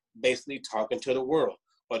basically talking to the world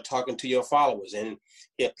or talking to your followers. And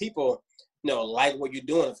if people, like what you're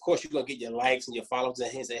doing, of course, you're going to get your likes and your followers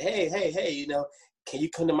and say, hey, can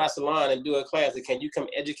you come to my salon and do a class? Or can you come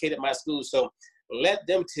educate at my school? So let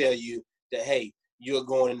them tell you that, hey, you're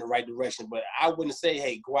going in the right direction. But I wouldn't say,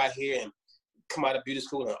 hey, go out here and come out of beauty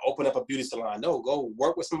school and open up a beauty salon. No, go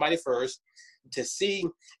work with somebody first to see,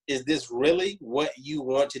 is this really what you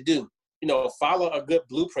want to do? Follow a good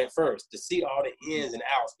blueprint first to see all the ins and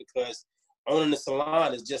outs, because owning the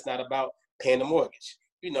salon is just not about paying the mortgage.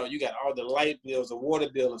 You got all the light bills, the water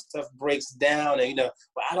bill, and stuff breaks down. And,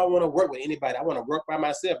 but I don't want to work with anybody. I want to work by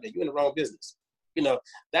myself. Then you're in the wrong business.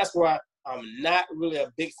 That's why I'm not really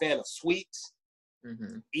a big fan of suites.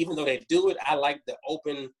 Even though they do it, I like the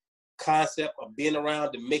open concept of being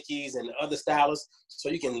around the Mickeys and the other stylists, so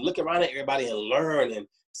you can look around at everybody and learn and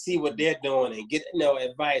see what they're doing and get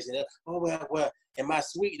advice. And well, in my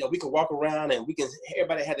suite, we can walk around and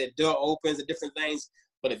everybody have their door opens and different things.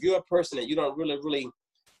 But if you're a person and you don't really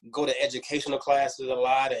go to educational classes a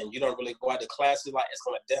lot and you don't really go out to classes a lot, it's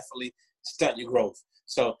going to definitely stunt your growth.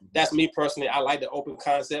 So that's me personally. I like the open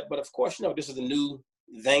concept, but of course, this is a new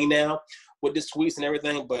thing now with the suites and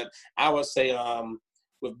everything. But I would say,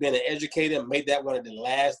 with being an educator, make that one of the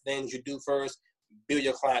last things you do first. Build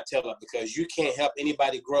your clientele up, because you can't help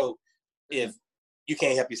anybody grow if you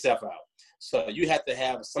can't help yourself out. So you have to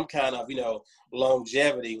have some kind of,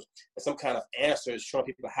 longevity and some kind of answers showing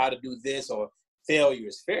people how to do this, or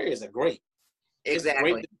failures. Failures are great.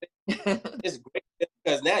 Exactly. It's great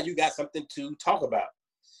because now you got something to talk about.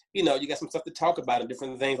 You got some stuff to talk about and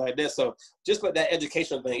different things like that. So just with that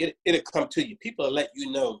educational thing, it'll come to you. People will let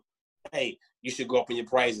you know, hey, you should go up in your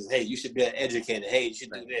prices. Hey, you should be an educator. Hey, you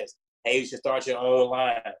should do this. Hey, you should start your own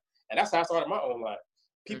line. And that's how I started my own line.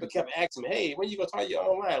 People kept asking me, hey, when you going to start your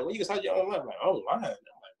own line? When you going to start your own line? I'm like, online?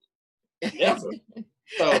 I'm like, never.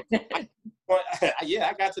 So,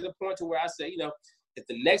 I got to the point to where I said, if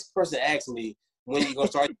the next person asks me, when you going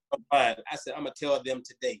to start your own line, I said, I'm going to tell them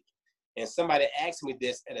today. And somebody asked me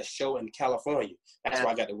this at a show in California. That's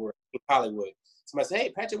why I got the word, in Hollywood. Somebody said,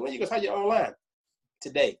 hey, Patrick, when you going to start your own line?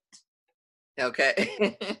 Today.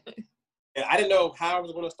 Okay. And I didn't know how I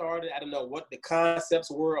was going to start it. I didn't know what the concepts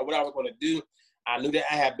were or what I was going to do. I knew that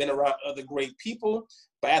I had been around other great people.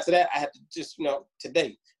 But after that, I had to just,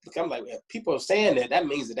 today. Because I'm like, if people are saying that, that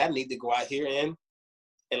means that I need to go out here and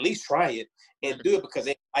at least try it and do it, because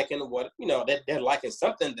they're liking what, they're liking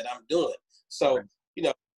something that I'm doing. So,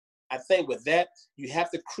 I think with that, you have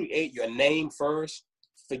to create your name first.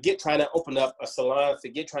 Forget trying to open up a salon.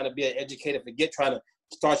 Forget trying to be an educator. Forget trying to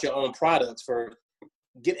start your own products first.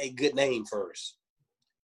 Get a good name first.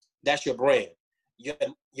 That's your brand.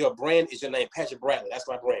 your brand is your name, Patrick Bradley. That's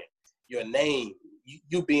my brand. Your name,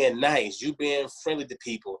 you being nice, you being friendly to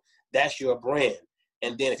people, that's your brand.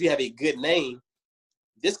 And then if you have a good name,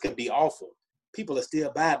 this could be awful. People are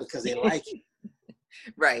still buy it because they like you.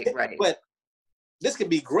 Right. But this could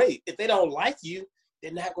be great. If they don't like you,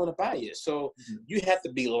 they're not going to buy it. So you have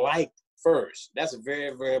to be liked first. That's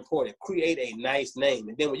very, very important. Create a nice name.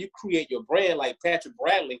 And then when you create your brand, like Patrick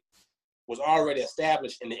Bradley was already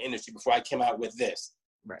established in the industry before I came out with this.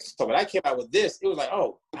 Right. So when I came out with this, it was like,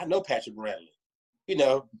 oh, I know Patrick Bradley.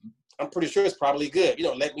 I'm pretty sure it's probably good.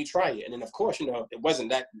 Let me try it. And then, of course, it wasn't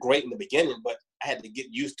that great in the beginning, but I had to get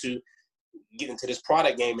used to getting into this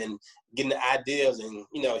product game and getting the ideas and,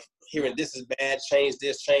 hearing this is bad, change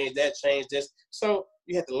this, change that, change this. So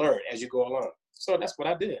you have to learn as you go along. So that's what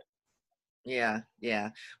I did. Yeah.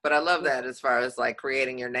 But I love that as far as like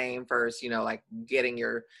creating your name first, like getting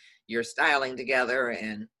your styling together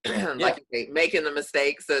and like you say, making the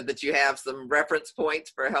mistakes so that you have some reference points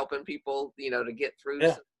for helping people, to get through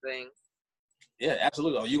some things. Yeah,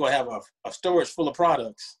 absolutely. Or you're going to have a storage full of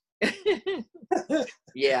products.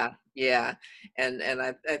 Yeah. And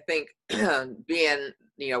I think being,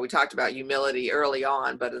 we talked about humility early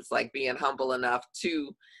on, but it's like being humble enough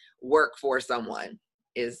to work for someone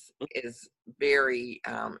is very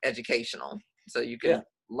educational. So you can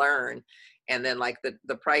learn. And then like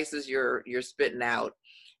the prices you're spitting out,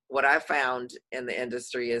 what I found in the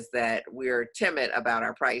industry is that we're timid about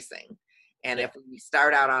our pricing. And if we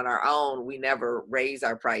start out on our own, we never raise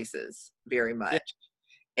our prices very much.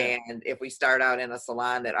 And if we start out in a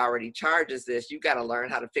salon that already charges this, you got to learn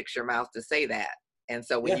how to fix your mouth to say that. And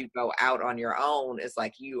so when you go out on your own, it's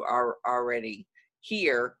like you are already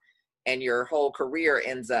here and your whole career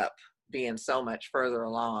ends up being so much further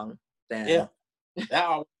along than. I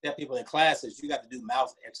always tell people in classes, you got to do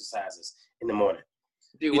mouth exercises in the morning.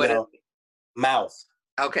 Do what? Mouth.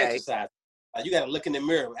 Okay. Exercise. You got to look in the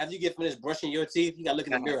mirror. After you get finished brushing your teeth, you got to look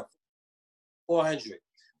in the mirror. 400,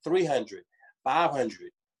 300,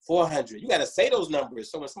 500, 400. You got to say those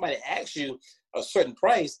numbers. So when somebody asks you a certain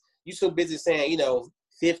price, you're so busy saying,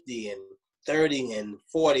 50 and 30 and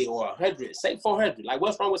 40 or 100. Say 400. Like,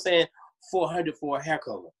 what's wrong with saying 400 for a hair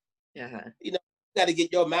color? You got to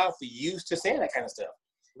get your mouth used to saying that kind of stuff.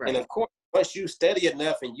 Right. And of course, once you study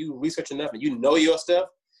enough and you research enough and you know your stuff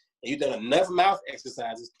and you've done enough mouth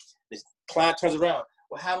exercises, the client turns around,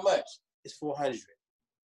 well, how much? It's 400.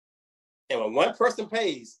 And when one person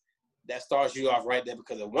pays, that starts you off right there,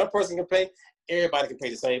 because if one person can pay, everybody can pay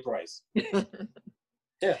the same price.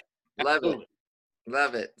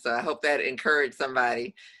 Love it. So I hope that encouraged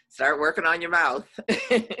somebody. Start working on your mouth.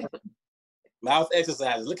 Mouth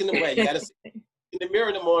exercises. Look in the way. You got to see in the mirror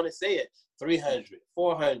in the morning. Say it. 300,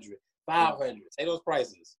 400, 500. Say those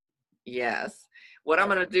prices. Yes. What I'm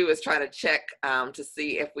going to do is try to check to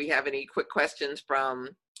see if we have any quick questions from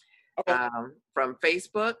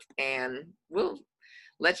Facebook, and we'll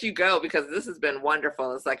let you go because this has been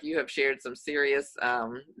wonderful. It's like you have shared some serious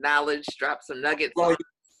knowledge, dropped some nuggets. Well,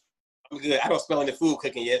 I'm good. I don't smell any food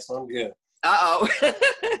cooking yet, so I'm good.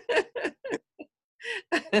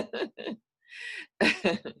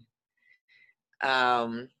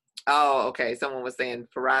 Okay. Someone was saying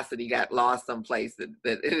porosity got lost someplace, that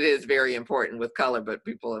it is very important with color, but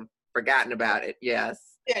people have forgotten about it. Yes.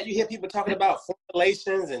 Yeah, you hear people talking about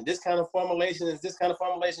formulations and this kind of formulations, this kind of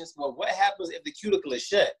formulations. Well, what happens if the cuticle is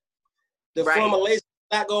shut? The formulation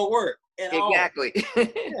is not going to work at all. Exactly.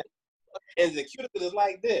 And the cuticle is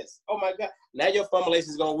like this. Oh my God. Now your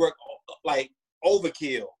formulation is going to work like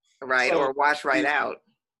overkill. Right. So, or wash right out.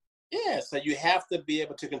 Yeah. So you have to be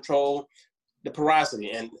able to control the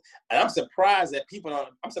porosity. And I'm surprised that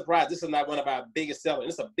I'm surprised this is not one of our biggest sellers.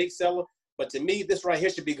 It's a big seller, but to me, this right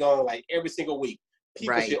here should be going like every single week.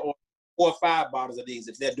 People should order 4 or 5 bottles of these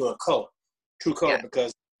if they're doing color, true color,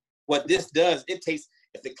 because what this does, it takes,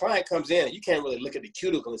 if the client comes in, you can't really look at the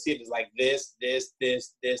cuticle and see if it's like this,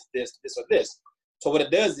 or this. So what it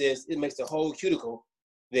does is it makes the whole cuticle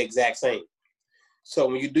the exact same. So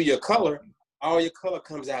when you do your color, all your color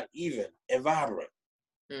comes out even and vibrant.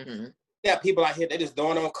 Mm-hmm. Yeah, people out here, they're just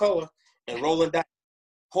throwing on color and rolling dice,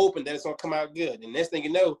 hoping that it's going to come out good. And next thing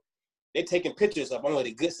you know, they're taking pictures of only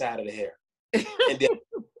the good side of the hair. And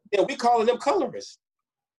then we calling them colorists.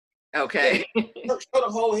 Okay. Show the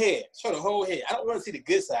whole head. Show the whole head. I don't want to see the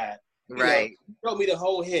good side. Right. Show me the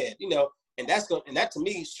whole head. And that to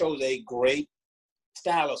me shows a great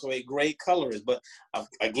stylist or a great colorist. But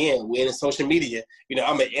again, we're in social media.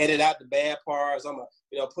 I'm gonna edit out the bad parts. I'm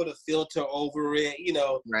gonna put a filter over it.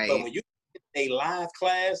 Right. But when you get a live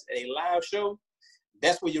class, a live show,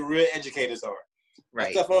 that's where your real educators are.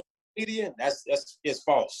 Right. That stuff on media, it's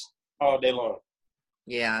false all day long.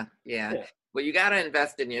 Yeah, yeah. Yeah, Well, you got to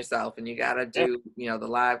invest in yourself, and you got to yeah, do, the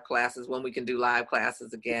live classes when we can do live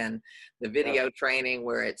classes again, the yeah. video training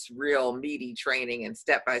where it's real meaty training and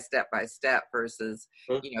step by step by step versus,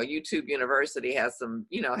 Mhm. YouTube University has some,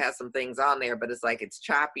 has some things on there, but it's like it's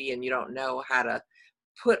choppy and you don't know how to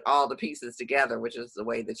put all the pieces together, which is the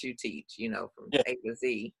way that you teach, from Yeah, A to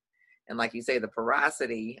Z. And like you say, the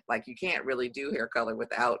porosity, like you can't really do hair color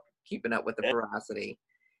without keeping up with the yeah. porosity.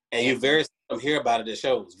 And And you very seldom hear about it at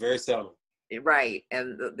shows. Very seldom. right.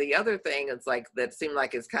 And the other thing is like that seemed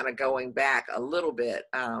like it's kind of going back a little bit.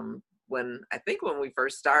 When we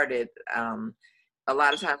first started, a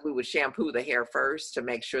lot of times we would shampoo the hair first to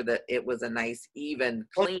make sure that it was a nice, even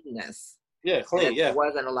cleanness. Yeah, And that clean. there Yeah.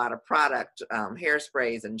 wasn't a lot of product,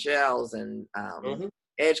 hairsprays and gels and Hmm.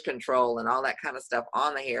 edge control and all that kind of stuff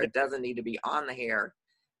on the hair. Yeah. It doesn't need to be on the hair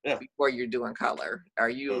Yeah. before you're doing color. Are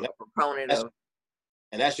And you a proponent that's of?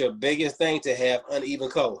 and that's your biggest thing, to have uneven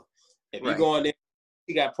color. If you Right. go in there,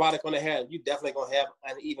 you got product on the hair, you definitely gonna have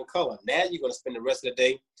uneven color. Now you're gonna spend the rest of the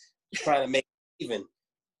day trying to make it even,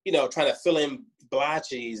 trying to fill in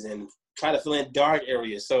blotches and try to fill in dark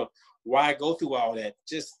areas. So why go through all that?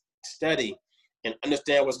 Just study and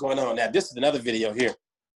understand what's going on. Now, this is another video here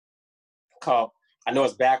called, I know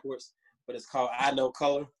it's backwards, but it's called I Know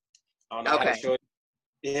Color. I don't know how to Okay. show it.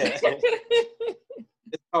 Yeah.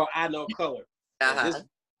 It's called I Know Color. And Uh-huh. this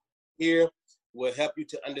here will help you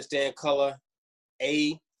to understand color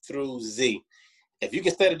A through Z. If you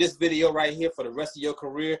can study this video right here for the rest of your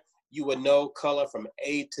career, you will know color from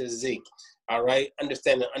A to Z. All right,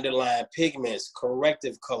 understand the underlying pigments,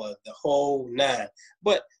 corrective color, the whole nine.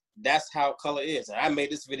 But that's how color is. And I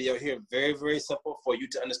made this video here very, very simple for you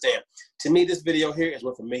to understand. To me, this video here is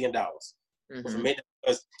worth $1 million. Worth $1 million.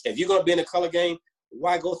 Because if you're gonna be in the color game,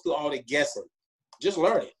 why go through all the guessing? Just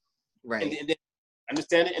learn it, Right. and then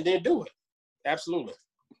understand it, and then do it. Absolutely.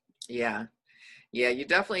 Yeah. Yeah, you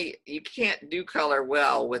can't do color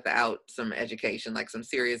well without some education, like some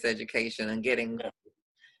serious education and getting,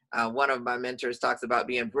 one of my mentors talks about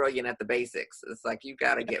being brilliant at the basics. It's like, you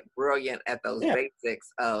got to get brilliant at those Yeah.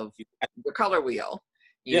 basics of the color wheel.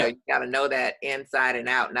 Yeah. You got to know that inside and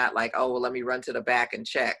out, not like, oh, well, let me run to the back and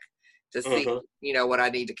check to see, what I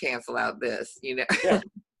need to cancel out this, Yeah.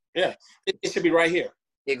 Yeah. It should be right here.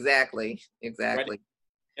 Exactly. Right,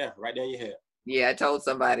 yeah, right down your head. Yeah, I told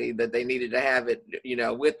somebody that they needed to have it,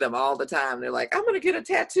 with them all the time. They're like, I'm going to get a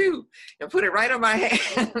tattoo and put it right on my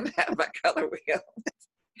hand, have my color wheel.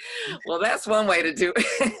 Well, that's one way to do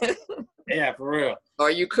it. Yeah, for real.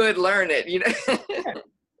 Or you could learn it,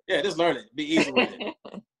 Yeah, just learn it. Be easy with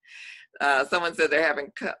it. Someone said they're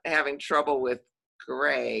having trouble with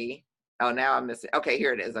gray. Oh, now I'm missing. Okay,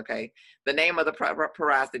 here it is. Okay. The name of the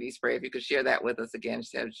porosity spray, if you could share that with us again. She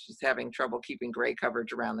said she's having trouble keeping gray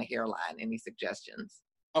coverage around the hairline. Any suggestions?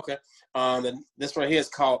 Okay. This right here is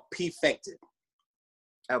called P-Fected.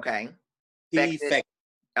 Okay. P-Fected.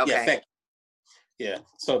 Okay. Yeah, Fected. Yeah.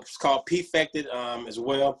 So it's called P-Fected as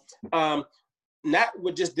well. Not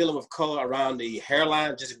with just dealing with color around the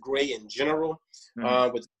hairline, just gray in general.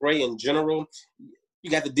 With gray in general, you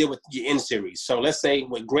got to deal with your N series. So let's say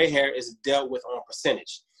when gray hair is dealt with on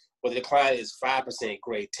percentage, whether the client is 5%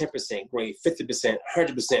 gray, 10% gray, 50%,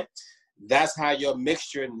 100%, that's how your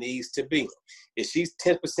mixture needs to be. If she's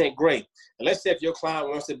 10% gray, and let's say if your client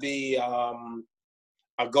wants to be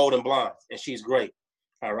a golden blonde and she's gray,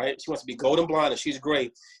 all right? She wants to be golden blonde and she's gray,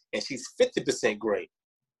 and she's 50% gray.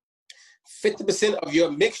 50% of your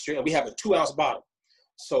mixture, and we have a 2-ounce bottle.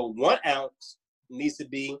 So 1 ounce needs to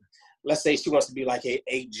be, let's say she wants to be like a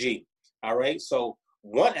 8G, all right? So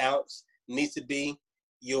 1 ounce needs to be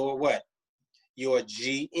your what? Your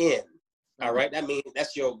GN, all right? That means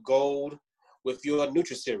that's your gold with your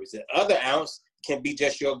NutriSeries. The other ounce can be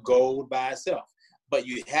just your gold by itself, but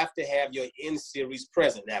you have to have your N series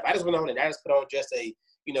present. Now, if I just went on and I just put on just a,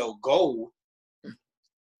 gold,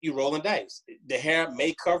 you rolling dice. The hair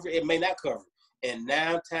may cover, it may not cover. And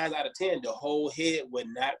 9 times out of 10, the whole head would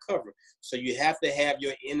not cover. So you have to have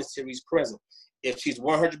your N series present. If she's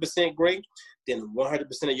 100% gray, then 100%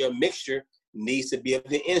 of your mixture needs to be of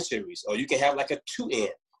the N series. Or you can have like a 2N,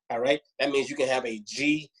 all right? That means you can have a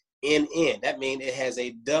GNN. That means it has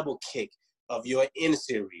a double kick of your N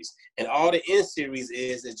series. And all the N series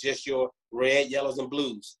is just your red, yellows, and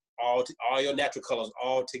blues, all your natural colors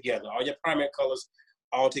all together, all your primary colors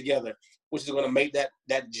all together, which is going to make that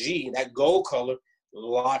G, that gold color,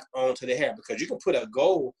 lock onto the hair. Because you can put a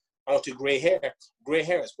gold onto gray hair. Gray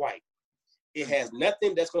hair is white. It has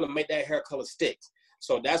nothing that's going to make that hair color stick.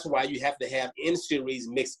 So that's why you have to have N series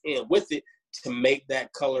mixed in with it to make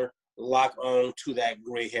that color lock on to that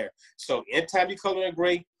gray hair. So anytime you color in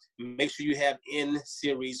gray, make sure you have N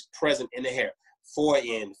series present in the hair.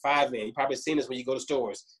 4N, 5N. You probably seen this when you go to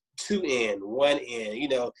stores. 2N, 1N, you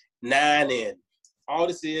know, 9N. All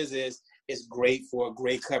this is it's great for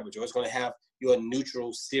gray coverage, or it's going to have your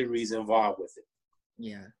neutral series involved with it.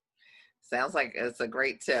 Yeah. Sounds like it's a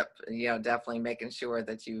great tip. You know, definitely making sure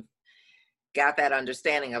that you've got that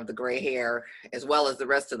understanding of the gray hair as well as the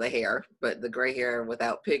rest of the hair, but the gray hair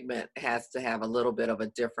without pigment has to have a little bit of a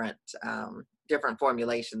different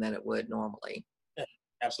formulation than it would normally. Yeah,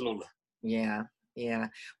 absolutely. Yeah. Yeah.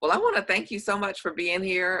 Well, I want to thank you so much for being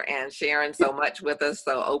here and sharing so much with us,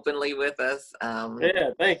 so openly with us. Yeah,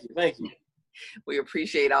 thank you. Thank you. We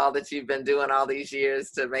appreciate all that you've been doing all these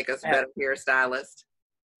years to make us better hairstylists.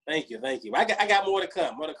 Thank you. Thank you. I got more to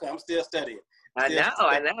come. More to come. I'm still studying. I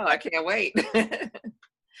know. I can't wait.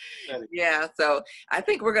 Yeah. So I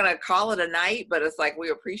think we're going to call it a night, but it's like, we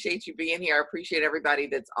appreciate you being here. I appreciate everybody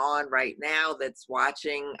that's on right now, that's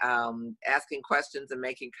watching, asking questions and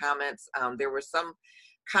making comments. There were some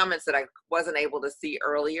comments that I wasn't able to see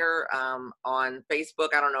earlier on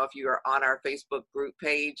Facebook. I don't know if you are on our Facebook group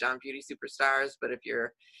page on Beauty Superstars, but if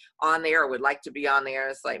you're on there or would like to be on there,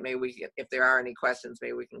 it's like, maybe we can, if there are any questions,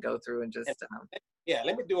 maybe we can go through and just. Yeah,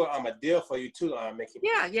 let me do a deal for you too, Mickey.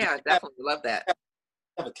 Yeah, definitely love that.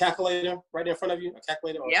 Have a calculator right in front of you? A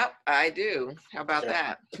calculator? Yep, I do. How about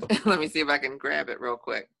that? Let me see if I can grab it real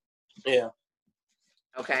quick. Yeah.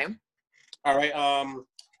 Okay. All right.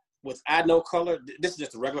 With I Know Color, this is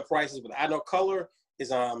just the regular prices. With I Know Color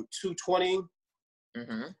is $220.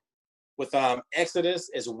 Mm-hmm. With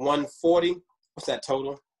Exodus is $140. What's that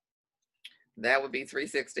total? That would be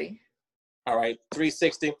 $360. All right,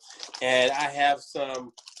 $360. And I have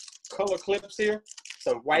some color clips here.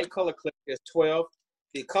 Some white color clips is $12.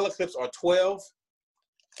 The color clips are $12.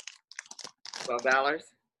 $12?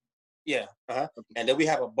 Yeah. And then we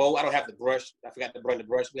have a bowl. I don't have the brush. I forgot to bring the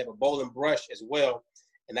brush. We have a bowl and brush as well,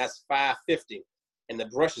 and that's $5.50. And the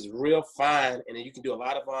brush is real fine, and then you can do a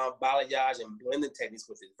lot of balayage and blending techniques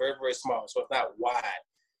with it. Very, very small, so it's not wide.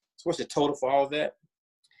 So what's the total for all of that?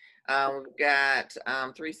 We've got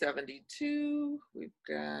 $372. We've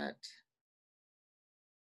got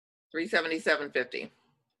 $377.50.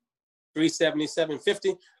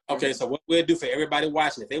 $377.50. Okay, so what we'll do for everybody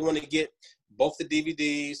watching, if they want to get both the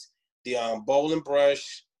DVDs, the bowl and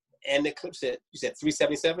brush, and the clip set, you said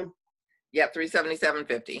 $377? Yep,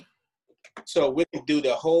 $377.50. So we can do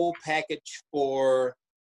the whole package for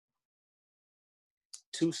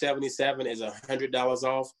 $277 is $100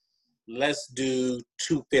 off. Let's do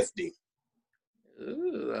 $250.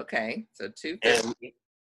 Ooh, okay. So $250.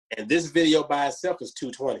 And this video by itself is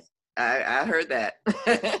 $220. I heard that.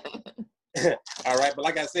 All right, but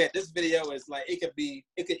like I said, this video is like, it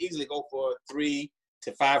could easily go for $300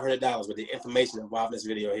 to $500 with the information involved in this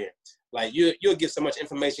video here. Like you'll get so much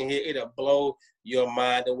information here, it'll blow your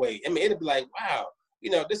mind away. I mean, it'll be like, wow, you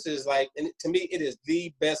know, this is like, and to me, it is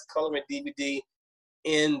the best coloring DVD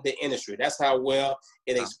in the industry. That's how well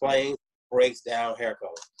it explains, breaks down hair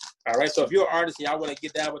color. All right, so if you're an artist and y'all want to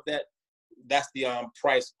get down with that, that's the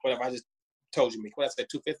price. Whatever I just told you, what I said,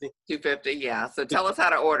 $250. $250, yeah. So tell us how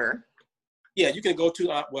to order. Yeah, you can go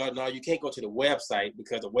to well, no, you can't go to the website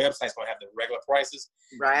because the website's gonna have the regular prices.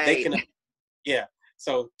 Right. They can, yeah.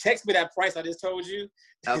 So text me that price I just told you.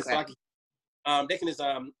 Okay. So they can just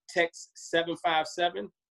text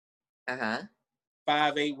 757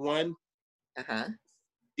 581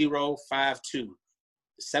 052.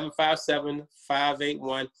 757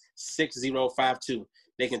 581 6052.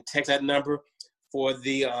 They can text that number for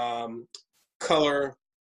the color,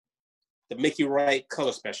 the Mickey Wright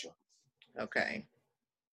color special. Okay.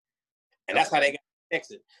 And that's how they got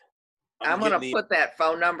texted. I'm going to put that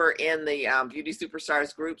phone number in the Beauty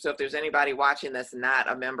Superstars group. So if there's anybody watching that's not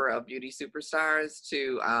a member of Beauty Superstars,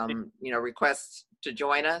 to request to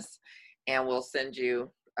join us, and we'll send you,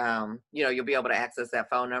 you'll be able to access that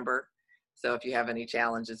phone number. So if you have any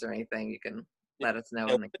challenges or anything, you can let us know.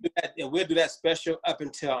 And we'll do that special up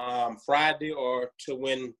until Friday, or to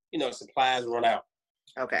when supplies run out.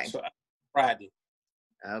 Okay. So Friday.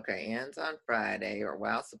 Okay, ends on Friday, or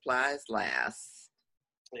while supplies last.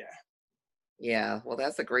 Yeah. Yeah, well,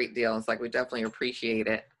 that's a great deal. It's like, we definitely appreciate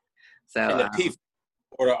it. So, and the P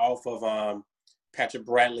order off of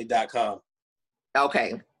PatrickBradley.com.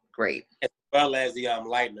 Okay, great. As well as the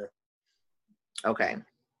lightener. Okay.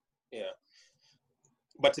 Yeah.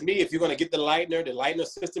 But to me, if you're going to get the lightener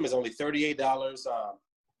system is only $38.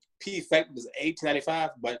 P Effect is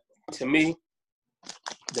 $18.95. But to me,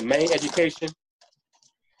 the main education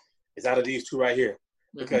is out of these two right here.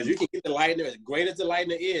 Because you can get the lightener, as great as the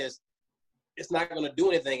lightener is, it's not going to do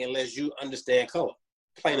anything unless you understand color.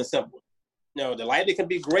 Plain and simple. the lighting can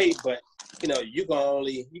be great, but you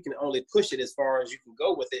can only push it as far as you can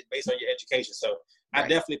go with it based on your education. So I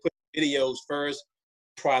definitely put videos first,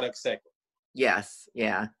 product second. Yes,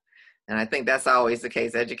 yeah, and I think that's always the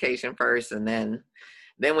case: education first, and then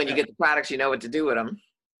when you get the products, you know what to do with them.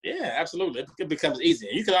 Yeah, absolutely. It becomes easy.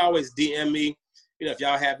 You can always DM me, if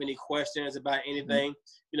y'all have any questions about anything,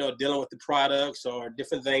 dealing with the products or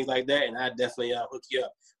different things like that, and I definitely hook you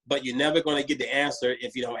up. But you're never going to get the answer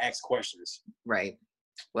if you don't ask questions. Right.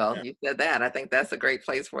 Well, you said that. I think that's a great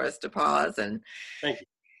place for us to pause. And thank you.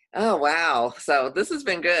 Oh, wow. So this has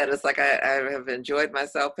been good. It's like I have enjoyed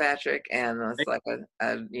myself, Patrick, and it's like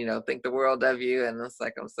I think the world of you, and it's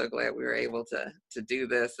like I'm so glad we were able to do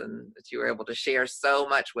this and that you were able to share so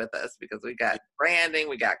much with us, because we got branding,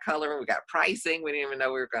 we got coloring, we got pricing. We didn't even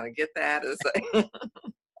know we were going to get that. It's like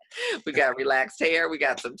we got relaxed hair. We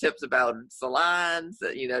got some tips about salons,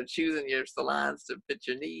 choosing your salons to fit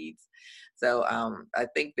your needs. So I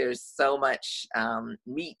think there's so much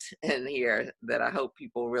meat in here that I hope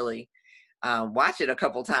people really watch it a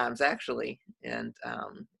couple times, actually, and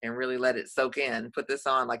really let it soak in. Put this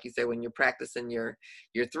on, like you said, when you're practicing your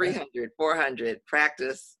 300, 400,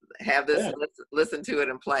 practice, have this, listen to it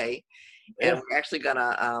and play. And we're actually going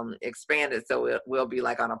to expand it so it will be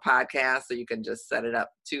like on a podcast, so you can just set it up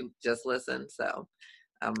to just listen. So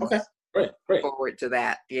okay, great. Forward to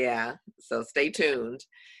that. Yeah. So stay tuned.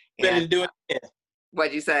 Ready to do it again.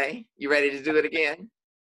 What'd you say? You ready to do it again?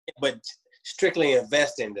 But strictly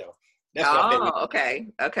investing, though. That's what I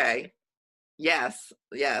think. Okay. Yes,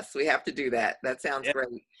 we have to do that. That sounds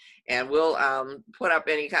great. And we'll put up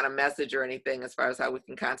any kind of message or anything as far as how we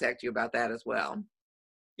can contact you about that as well.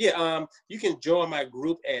 Yeah, you can join my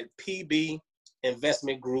group at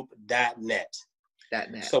pbinvestmentgroup.net.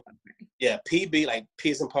 So, PB, like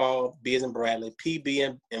P as in Paul, B as in Bradley,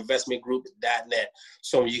 pbinvestmentgroup.net.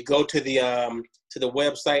 So when you go to the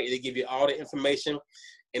website, it'll give you all the information,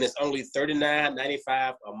 and it's only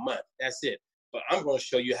 $39.95 a month. That's it. But I'm going to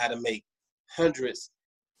show you how to make hundreds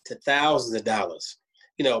to thousands of dollars,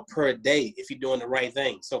 per day if you're doing the right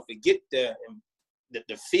thing. So forget the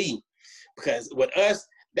fee, because with us,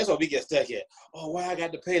 that's why we get stuck here. Oh, why I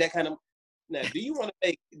got to pay that kind of. Now, do you want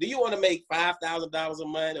to make $5,000 a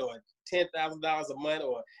month, or $10,000 a month,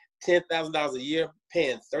 or $10,000 a year,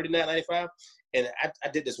 paying $39.95? And I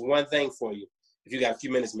did this one thing for you. If you got a few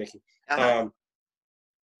minutes, Mickey. Back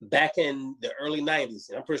in the early '90s,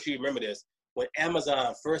 and I'm pretty sure you remember this, when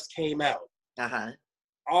Amazon first came out,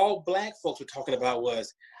 all Black folks were talking about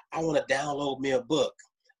was, I want to download me a book.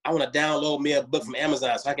 I want to download me a book from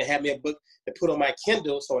Amazon so I can have me a book to put on my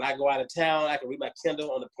Kindle, so when I go out of town, I can read my Kindle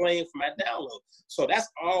on the plane for my download. So that's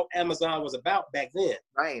all Amazon was about back then.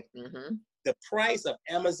 Right. Mm-hmm. The price of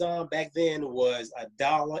Amazon back then was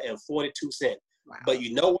 $1.42. Wow. But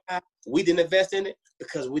you know why we didn't invest in it?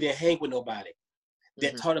 Because we didn't hang with nobody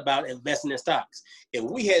that taught about investing in stocks. If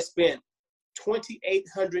we had spent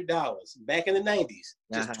 $2,800 back in the 90s,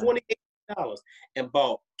 just $2,800, and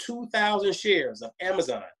bought 2,000 shares of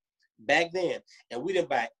Amazon back then, and we didn't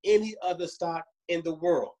buy any other stock in the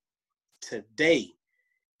world, today,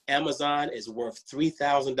 Amazon is worth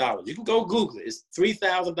 $3,000. You can go Google it. It's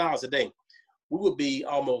 $3,000 a day. We would be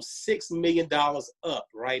almost $6 million up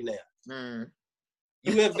right now.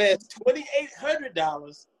 You invest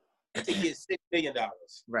 $2,800 to get $6 million.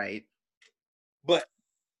 Right. But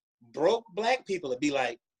broke Black people would be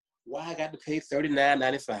like, why I got to pay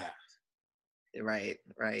 $39.95? Right.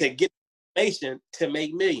 To get information to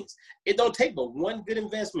make millions. It don't take but one good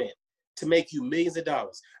investment to make you millions of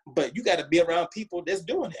dollars. But you got to be around people that's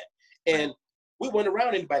doing that. And we weren't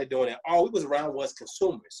around anybody doing that. All we was around was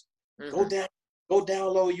consumers. Go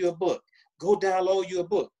download you a book. Go download you a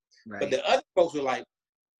book. Right. But the other folks were like,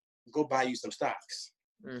 go buy you some stocks.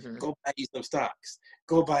 Go buy you some stocks.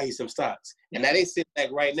 Go buy you some stocks. And now they sit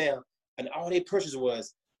back right now, and all they purchased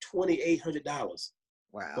was $2,800.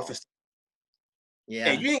 Wow. Yeah.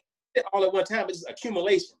 And you ain't get it all at one time. It's just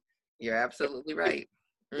accumulation. You're absolutely right.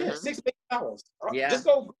 Yeah, $6 million. Yeah. Just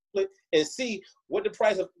go Google it and see what the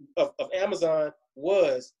price of Amazon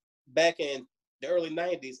was back in the early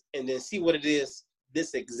 90s, and then see what it is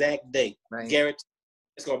this exact day. Right. Guaranteed,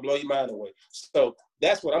 it's going to blow your mind away. So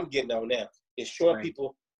that's what I'm getting on now, is showing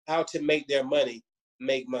people how to make their money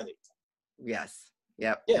make money. Yes.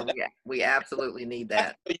 Yep. Yeah. We absolutely need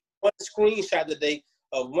that. One screenshot today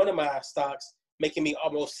of one of my stocks making me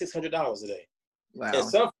almost $600 a day. Wow. And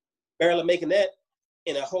some barely making that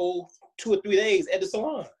in a whole 2 or 3 days at the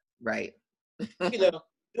salon. Right.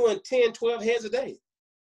 Doing 10, 12 heads a day.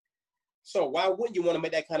 So why wouldn't you want to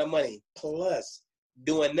make that kind of money plus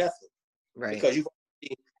doing nothing? Right. Because you've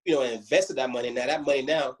invested that money. Now that money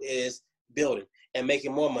now is building and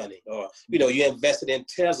making more money. Or, you know, you invested in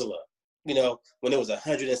Tesla, you know, when it was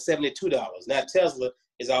 $172. Now Tesla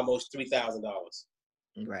is almost $3,000.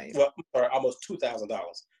 Right. Well, or almost $2,000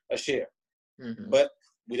 a share. Mm-hmm. But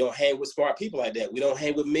we don't hang with smart people like that. We don't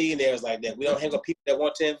hang with millionaires like that. We don't hang with people that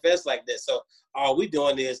want to invest like that. So all we're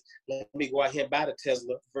doing is, let me go out here and buy the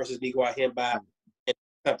Tesla versus me go out here and buy a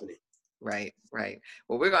company. Right, right.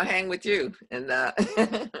 Well, we're going to hang with you. And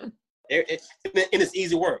and it's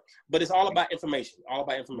easy work, but it's all about information,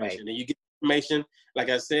 Right. And you get information, like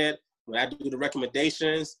I said, when I do the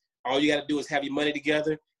recommendations, all you got to do is have your money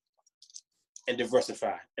together and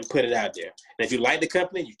diversify and put it out there. And if you like the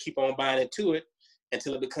company, you keep on buying into it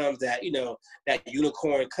until it becomes that, you know, that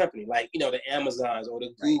unicorn company, like, you know, the Amazons or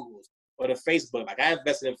the Googles or the Facebook. Like I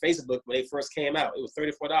invested in Facebook when they first came out. It was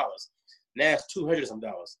 $34. Now it's $200 some.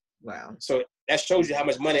 Wow. So that shows you how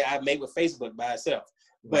much money I made with Facebook by itself.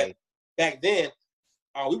 But Right. back then,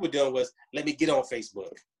 all we were doing was, let me get on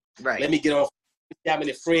Facebook. Right. Let me get on, see how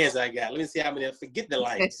many friends I got. Let me see how many, forget the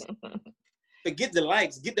likes. Forget the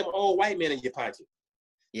likes. Get them old white men in your pocket.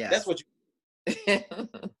 Yeah. That's what you.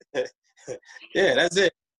 Yeah, that's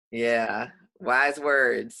it. Yeah. Wise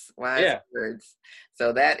words. Wise words.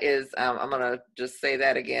 So that is, I'm going to just say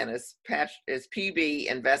that again, is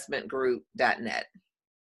pbinvestmentgroup.net.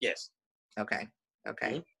 Yes. Okay. Okay.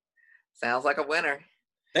 Mm-hmm. Sounds like a winner.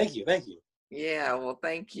 Thank you. Thank you. Yeah. Well,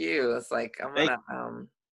 thank you. It's like, I'm going to,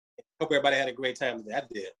 hope everybody had a great time today. I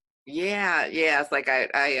did. Yeah. Yeah. It's like,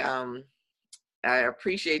 I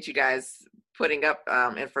appreciate you guys putting up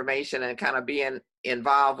information and kind of being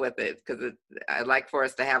involved with it, because I'd like for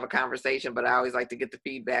us to have a conversation, but I always like to get the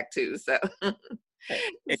feedback too. So, so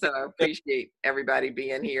I appreciate everybody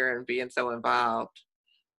being here and being so involved.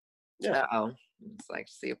 Yeah. It's like,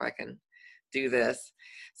 see if I can do this.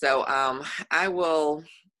 So I will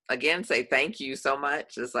again say thank you so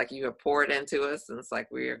much. It's like you have poured into us, and it's like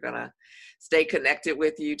we are gonna stay connected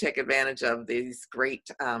with you, take advantage of these great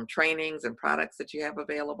trainings and products that you have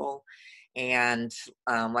available. And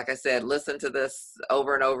like I said, listen to this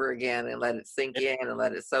over and over again and let it sink in and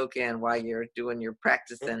let it soak in while you're doing your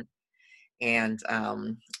practicing. And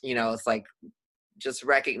you know, it's like, just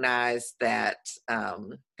recognize that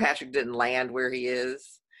Patrick didn't land where he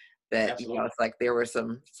is. That Absolutely. You know, it's like there were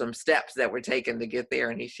some steps that were taken to get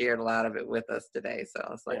there, and he shared a lot of it with us today. So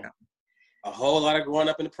it's like a whole lot of growing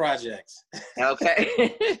up in the projects. Okay.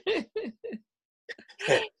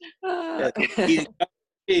 Eating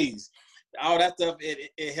cheese, all that stuff.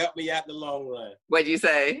 It helped me out in the long run. What'd you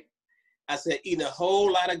say? I said eating a whole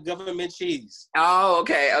lot of government cheese. Oh,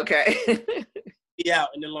 okay, okay. Be out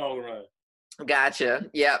in the long run. Gotcha.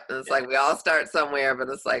 Yep. It's like we all start somewhere, but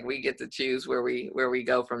it's like we get to choose where we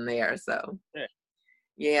go from there. So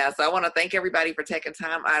yeah. So I want to thank everybody for taking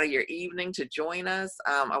time out of your evening to join us.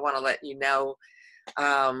 I want to let you know,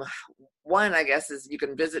 one, I guess, is you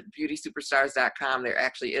can visit beautysuperstars.com. There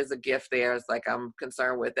actually is a gift there. It's like I'm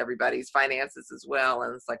concerned with everybody's finances as well.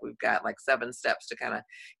 And it's like we've got like 7 steps to kind of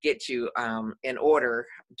get you in order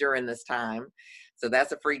during this time. So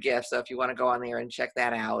that's a free gift. So if you want to go on there and check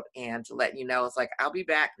that out, and to let you know, it's like I'll be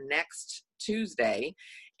back next Tuesday,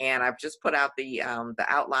 and I've just put out the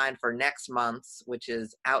outline for next month's, which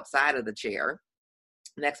is Outside of the Chair.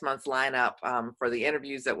 Next month's lineup for the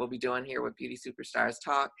interviews that we'll be doing here with Beauty Superstars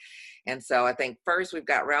Talk. And so I think first we've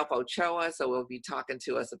got Ralph Ochoa. So we'll be talking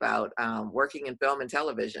to us about working in film and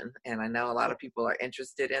television. And I know a lot of people are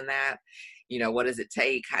interested in that. You know, what does it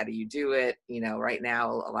take? How do you do it? You know, right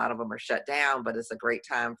now, a lot of them are shut down, but it's a great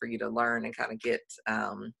time for you to learn and kind of get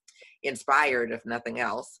inspired, if nothing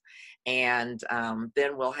else. And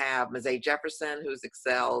then we'll have Mazay Jefferson, who's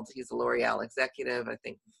excelled. He's a L'Oreal executive, I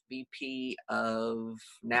think VP of,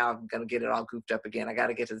 now I'm going to get it all goofed up again. I got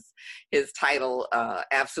to get his title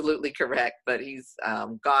absolutely correct, but he's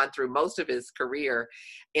gone through most of his career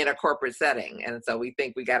in a corporate setting. And so we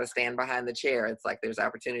think we got to stand behind the chair. It's like there's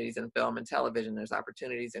opportunities in film and television. There's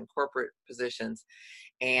opportunities in corporate positions.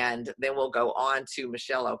 And then we'll go on to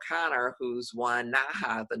Michelle O'Connor, who's won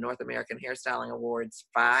NAHA, the North American Hairstyling Awards,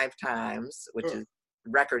 5 times, which is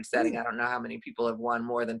record setting. I don't know how many people have won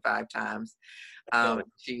more than 5 times.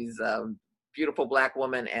 She's a beautiful Black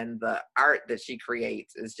woman, and the art that she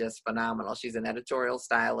creates is just phenomenal. She's an editorial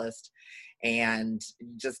stylist, and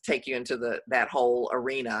just take you into that whole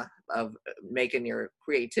arena of making your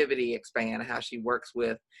creativity expand, how she works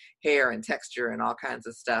with hair and texture and all kinds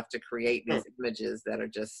of stuff to create these images that are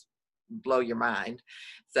just blow your mind.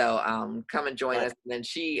 So come and join us. And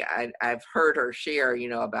then I've heard her share, you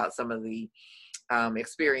know, about some of the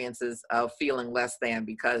experiences of feeling less than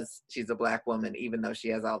because she's a Black woman, even though she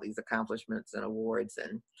has all these accomplishments and awards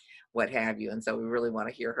and what have you. And so we really want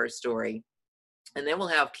to hear her story. And then we'll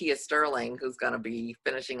have Kia Sterling, who's going to be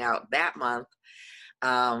finishing out that month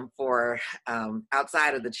for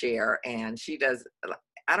Outside of the Chair. And she does,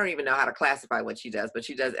 I don't even know how to classify what she does, but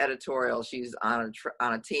she does editorial. She's on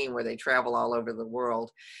a team where they travel all over the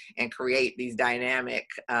world and create these dynamic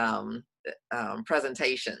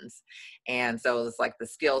presentations. And so it's like the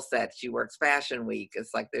skill set. She works Fashion Week.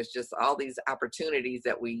 It's like there's just all these opportunities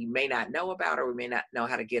that we may not know about or we may not know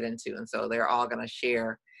how to get into. And so they're all going to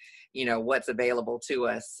share, you know, what's available to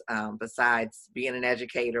us besides being an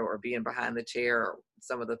educator or being behind the chair or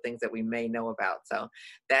some of the things that we may know about. So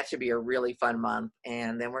that should be a really fun month.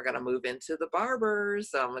 And then we're going to move into the barbers.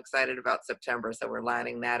 So I'm excited about September. So we're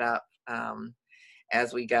lining that up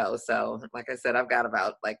as we go. So like I said, I've got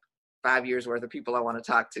about like 5 years worth of people I want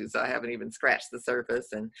to talk to. So I haven't even scratched the surface.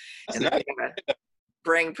 And then I'm going to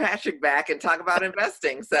bring Patrick back and talk about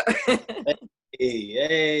investing. So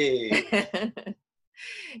hey.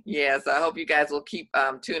 Yeah, so I hope you guys will keep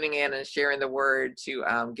tuning in and sharing the word to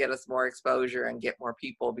get us more exposure and get more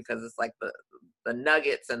people, because it's like the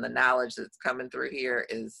nuggets and the knowledge that's coming through here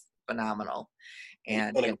is phenomenal.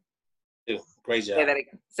 And great job.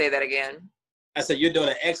 Say that again. I said you're doing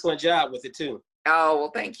an excellent job with it too. Oh,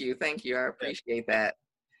 well, thank you. I appreciate that.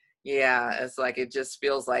 Yeah, it's like it just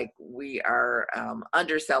feels like we are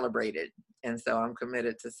under-celebrated. And so I'm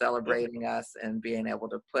committed to celebrating us and being able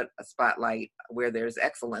to put a spotlight where there's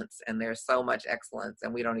excellence, and there's so much excellence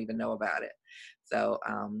and we don't even know about it. So,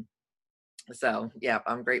 yeah,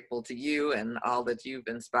 I'm grateful to you and all that you've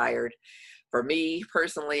inspired for me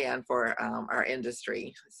personally and for our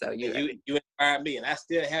industry. So you inspired me, and I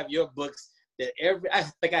still have your books that I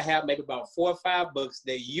think I have maybe about 4 or 5 books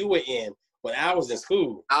that you were in when I was in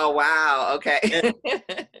school. Oh, wow. Okay.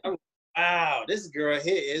 Wow, this girl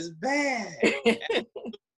here is bad.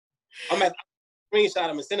 I'm going to screenshot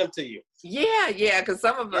them and send them to you. Yeah, because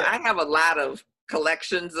I have a lot of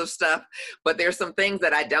collections of stuff, but there's some things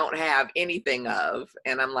that I don't have anything of,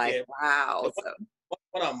 and I'm like, wow.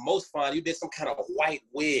 What I'm most fond, you did some kind of white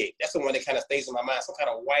wig. That's the one that kind of stays in my mind. Some kind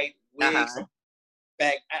of white wig.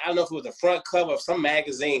 Back, I don't know if it was the front cover of some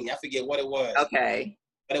magazine. I forget what it was. Okay.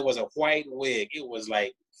 But it was a white wig. It was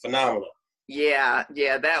like phenomenal. Yeah,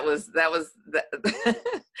 that was that was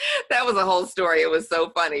a whole story. It was so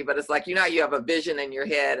funny, but it's like, you know, you have a vision in your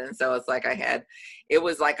head, and so it's like it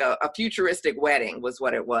was like a futuristic wedding was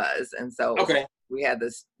what it was, and so we had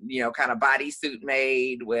this, you know, kind of bodysuit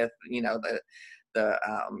made with, you know, the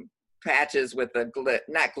patches with the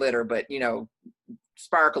not glitter, but, you know,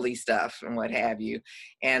 sparkly stuff and what have you.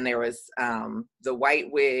 And there was the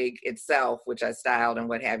white wig itself, which I styled and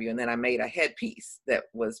what have you. And then I made a headpiece that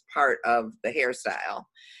was part of the hairstyle.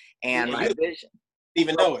 And my vision. Didn't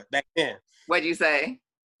even know it back then. What'd you say?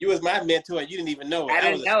 You was my mentor. You didn't even know it. I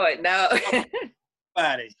didn't know it. No.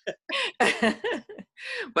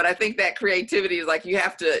 But I think that creativity is like, you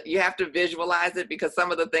have to visualize it, because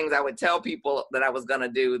some of the things I would tell people that I was going to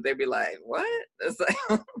do, they'd be like, what? It's like,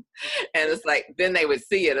 and it's like, then they would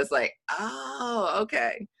see it. It's like, oh,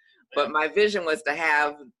 okay. But my vision was to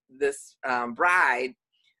have this bride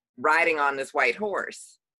riding on this white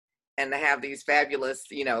horse and to have these fabulous,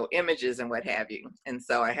 you know, images and what have you. And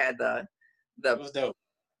so I had the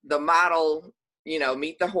model, you know,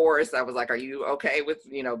 meet the horse. I was like, are you okay with,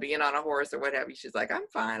 you know, being on a horse or what have you? She's like, I'm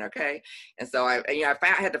fine. Okay. And so I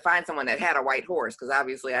had to find someone that had a white horse, because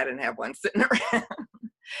obviously I didn't have one sitting around.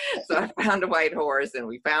 So I found a white horse, and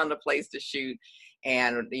we found a place to shoot.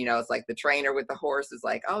 And, you know, it's like the trainer with the horse is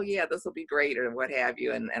like, oh yeah, this will be great, or what have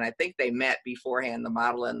you. And I think they met beforehand, the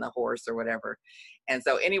model and the horse or whatever. And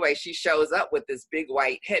so anyway, she shows up with this big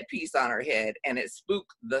white headpiece on her head, and it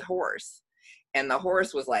spooked the horse. And the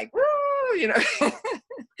horse was like, woo, you know,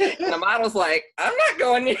 and the model's like, I'm not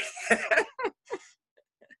going near.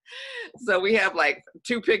 So we have like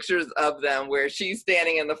 2 pictures of them where she's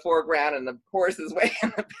standing in the foreground and the horse is way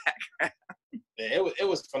in the background. Yeah, it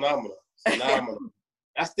was phenomenal.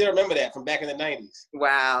 I still remember that from back in the 90s.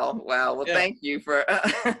 Wow. Well, thank you for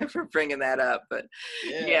bringing that up. But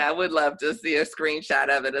yeah, I would love to see a screenshot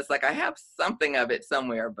of it. It's like, I have something of it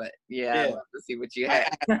somewhere, but I'd love to see what you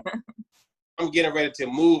have. I'm getting ready to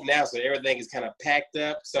move now, so everything is kind of packed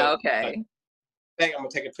up. So okay. I'm going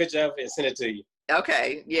to take a picture of it and send it to you.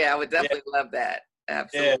 Okay. Yeah, I would definitely love that.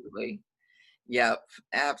 Absolutely. Yep,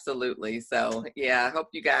 absolutely. So yeah, I hope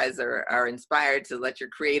you guys are inspired to let your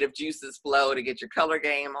creative juices flow, to get your color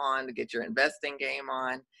game on, to get your investing game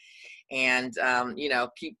on. And, you know,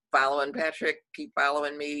 keep following Patrick, keep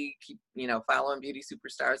following me, keep, you know, following Beauty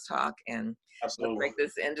Superstars Talk. And let's Absolutely. make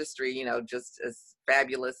this industry, you know, just as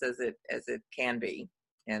fabulous as it can be,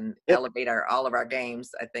 and Yep. elevate all of our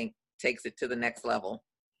games. I think takes it to the next level.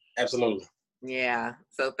 Absolutely. Yeah.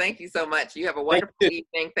 So thank you so much. You have a wonderful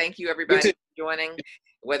evening. Thank you, everybody, for joining.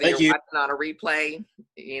 Whether Thank you're you. watching on a replay,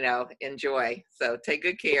 you know, enjoy. So take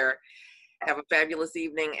good care. Have a fabulous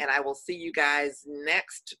evening, and I will see you guys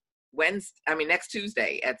next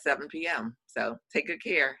Tuesday at 7 p.m. So take good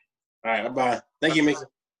care. All right. Bye-bye. Thank you, Mika.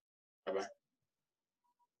 Bye-bye.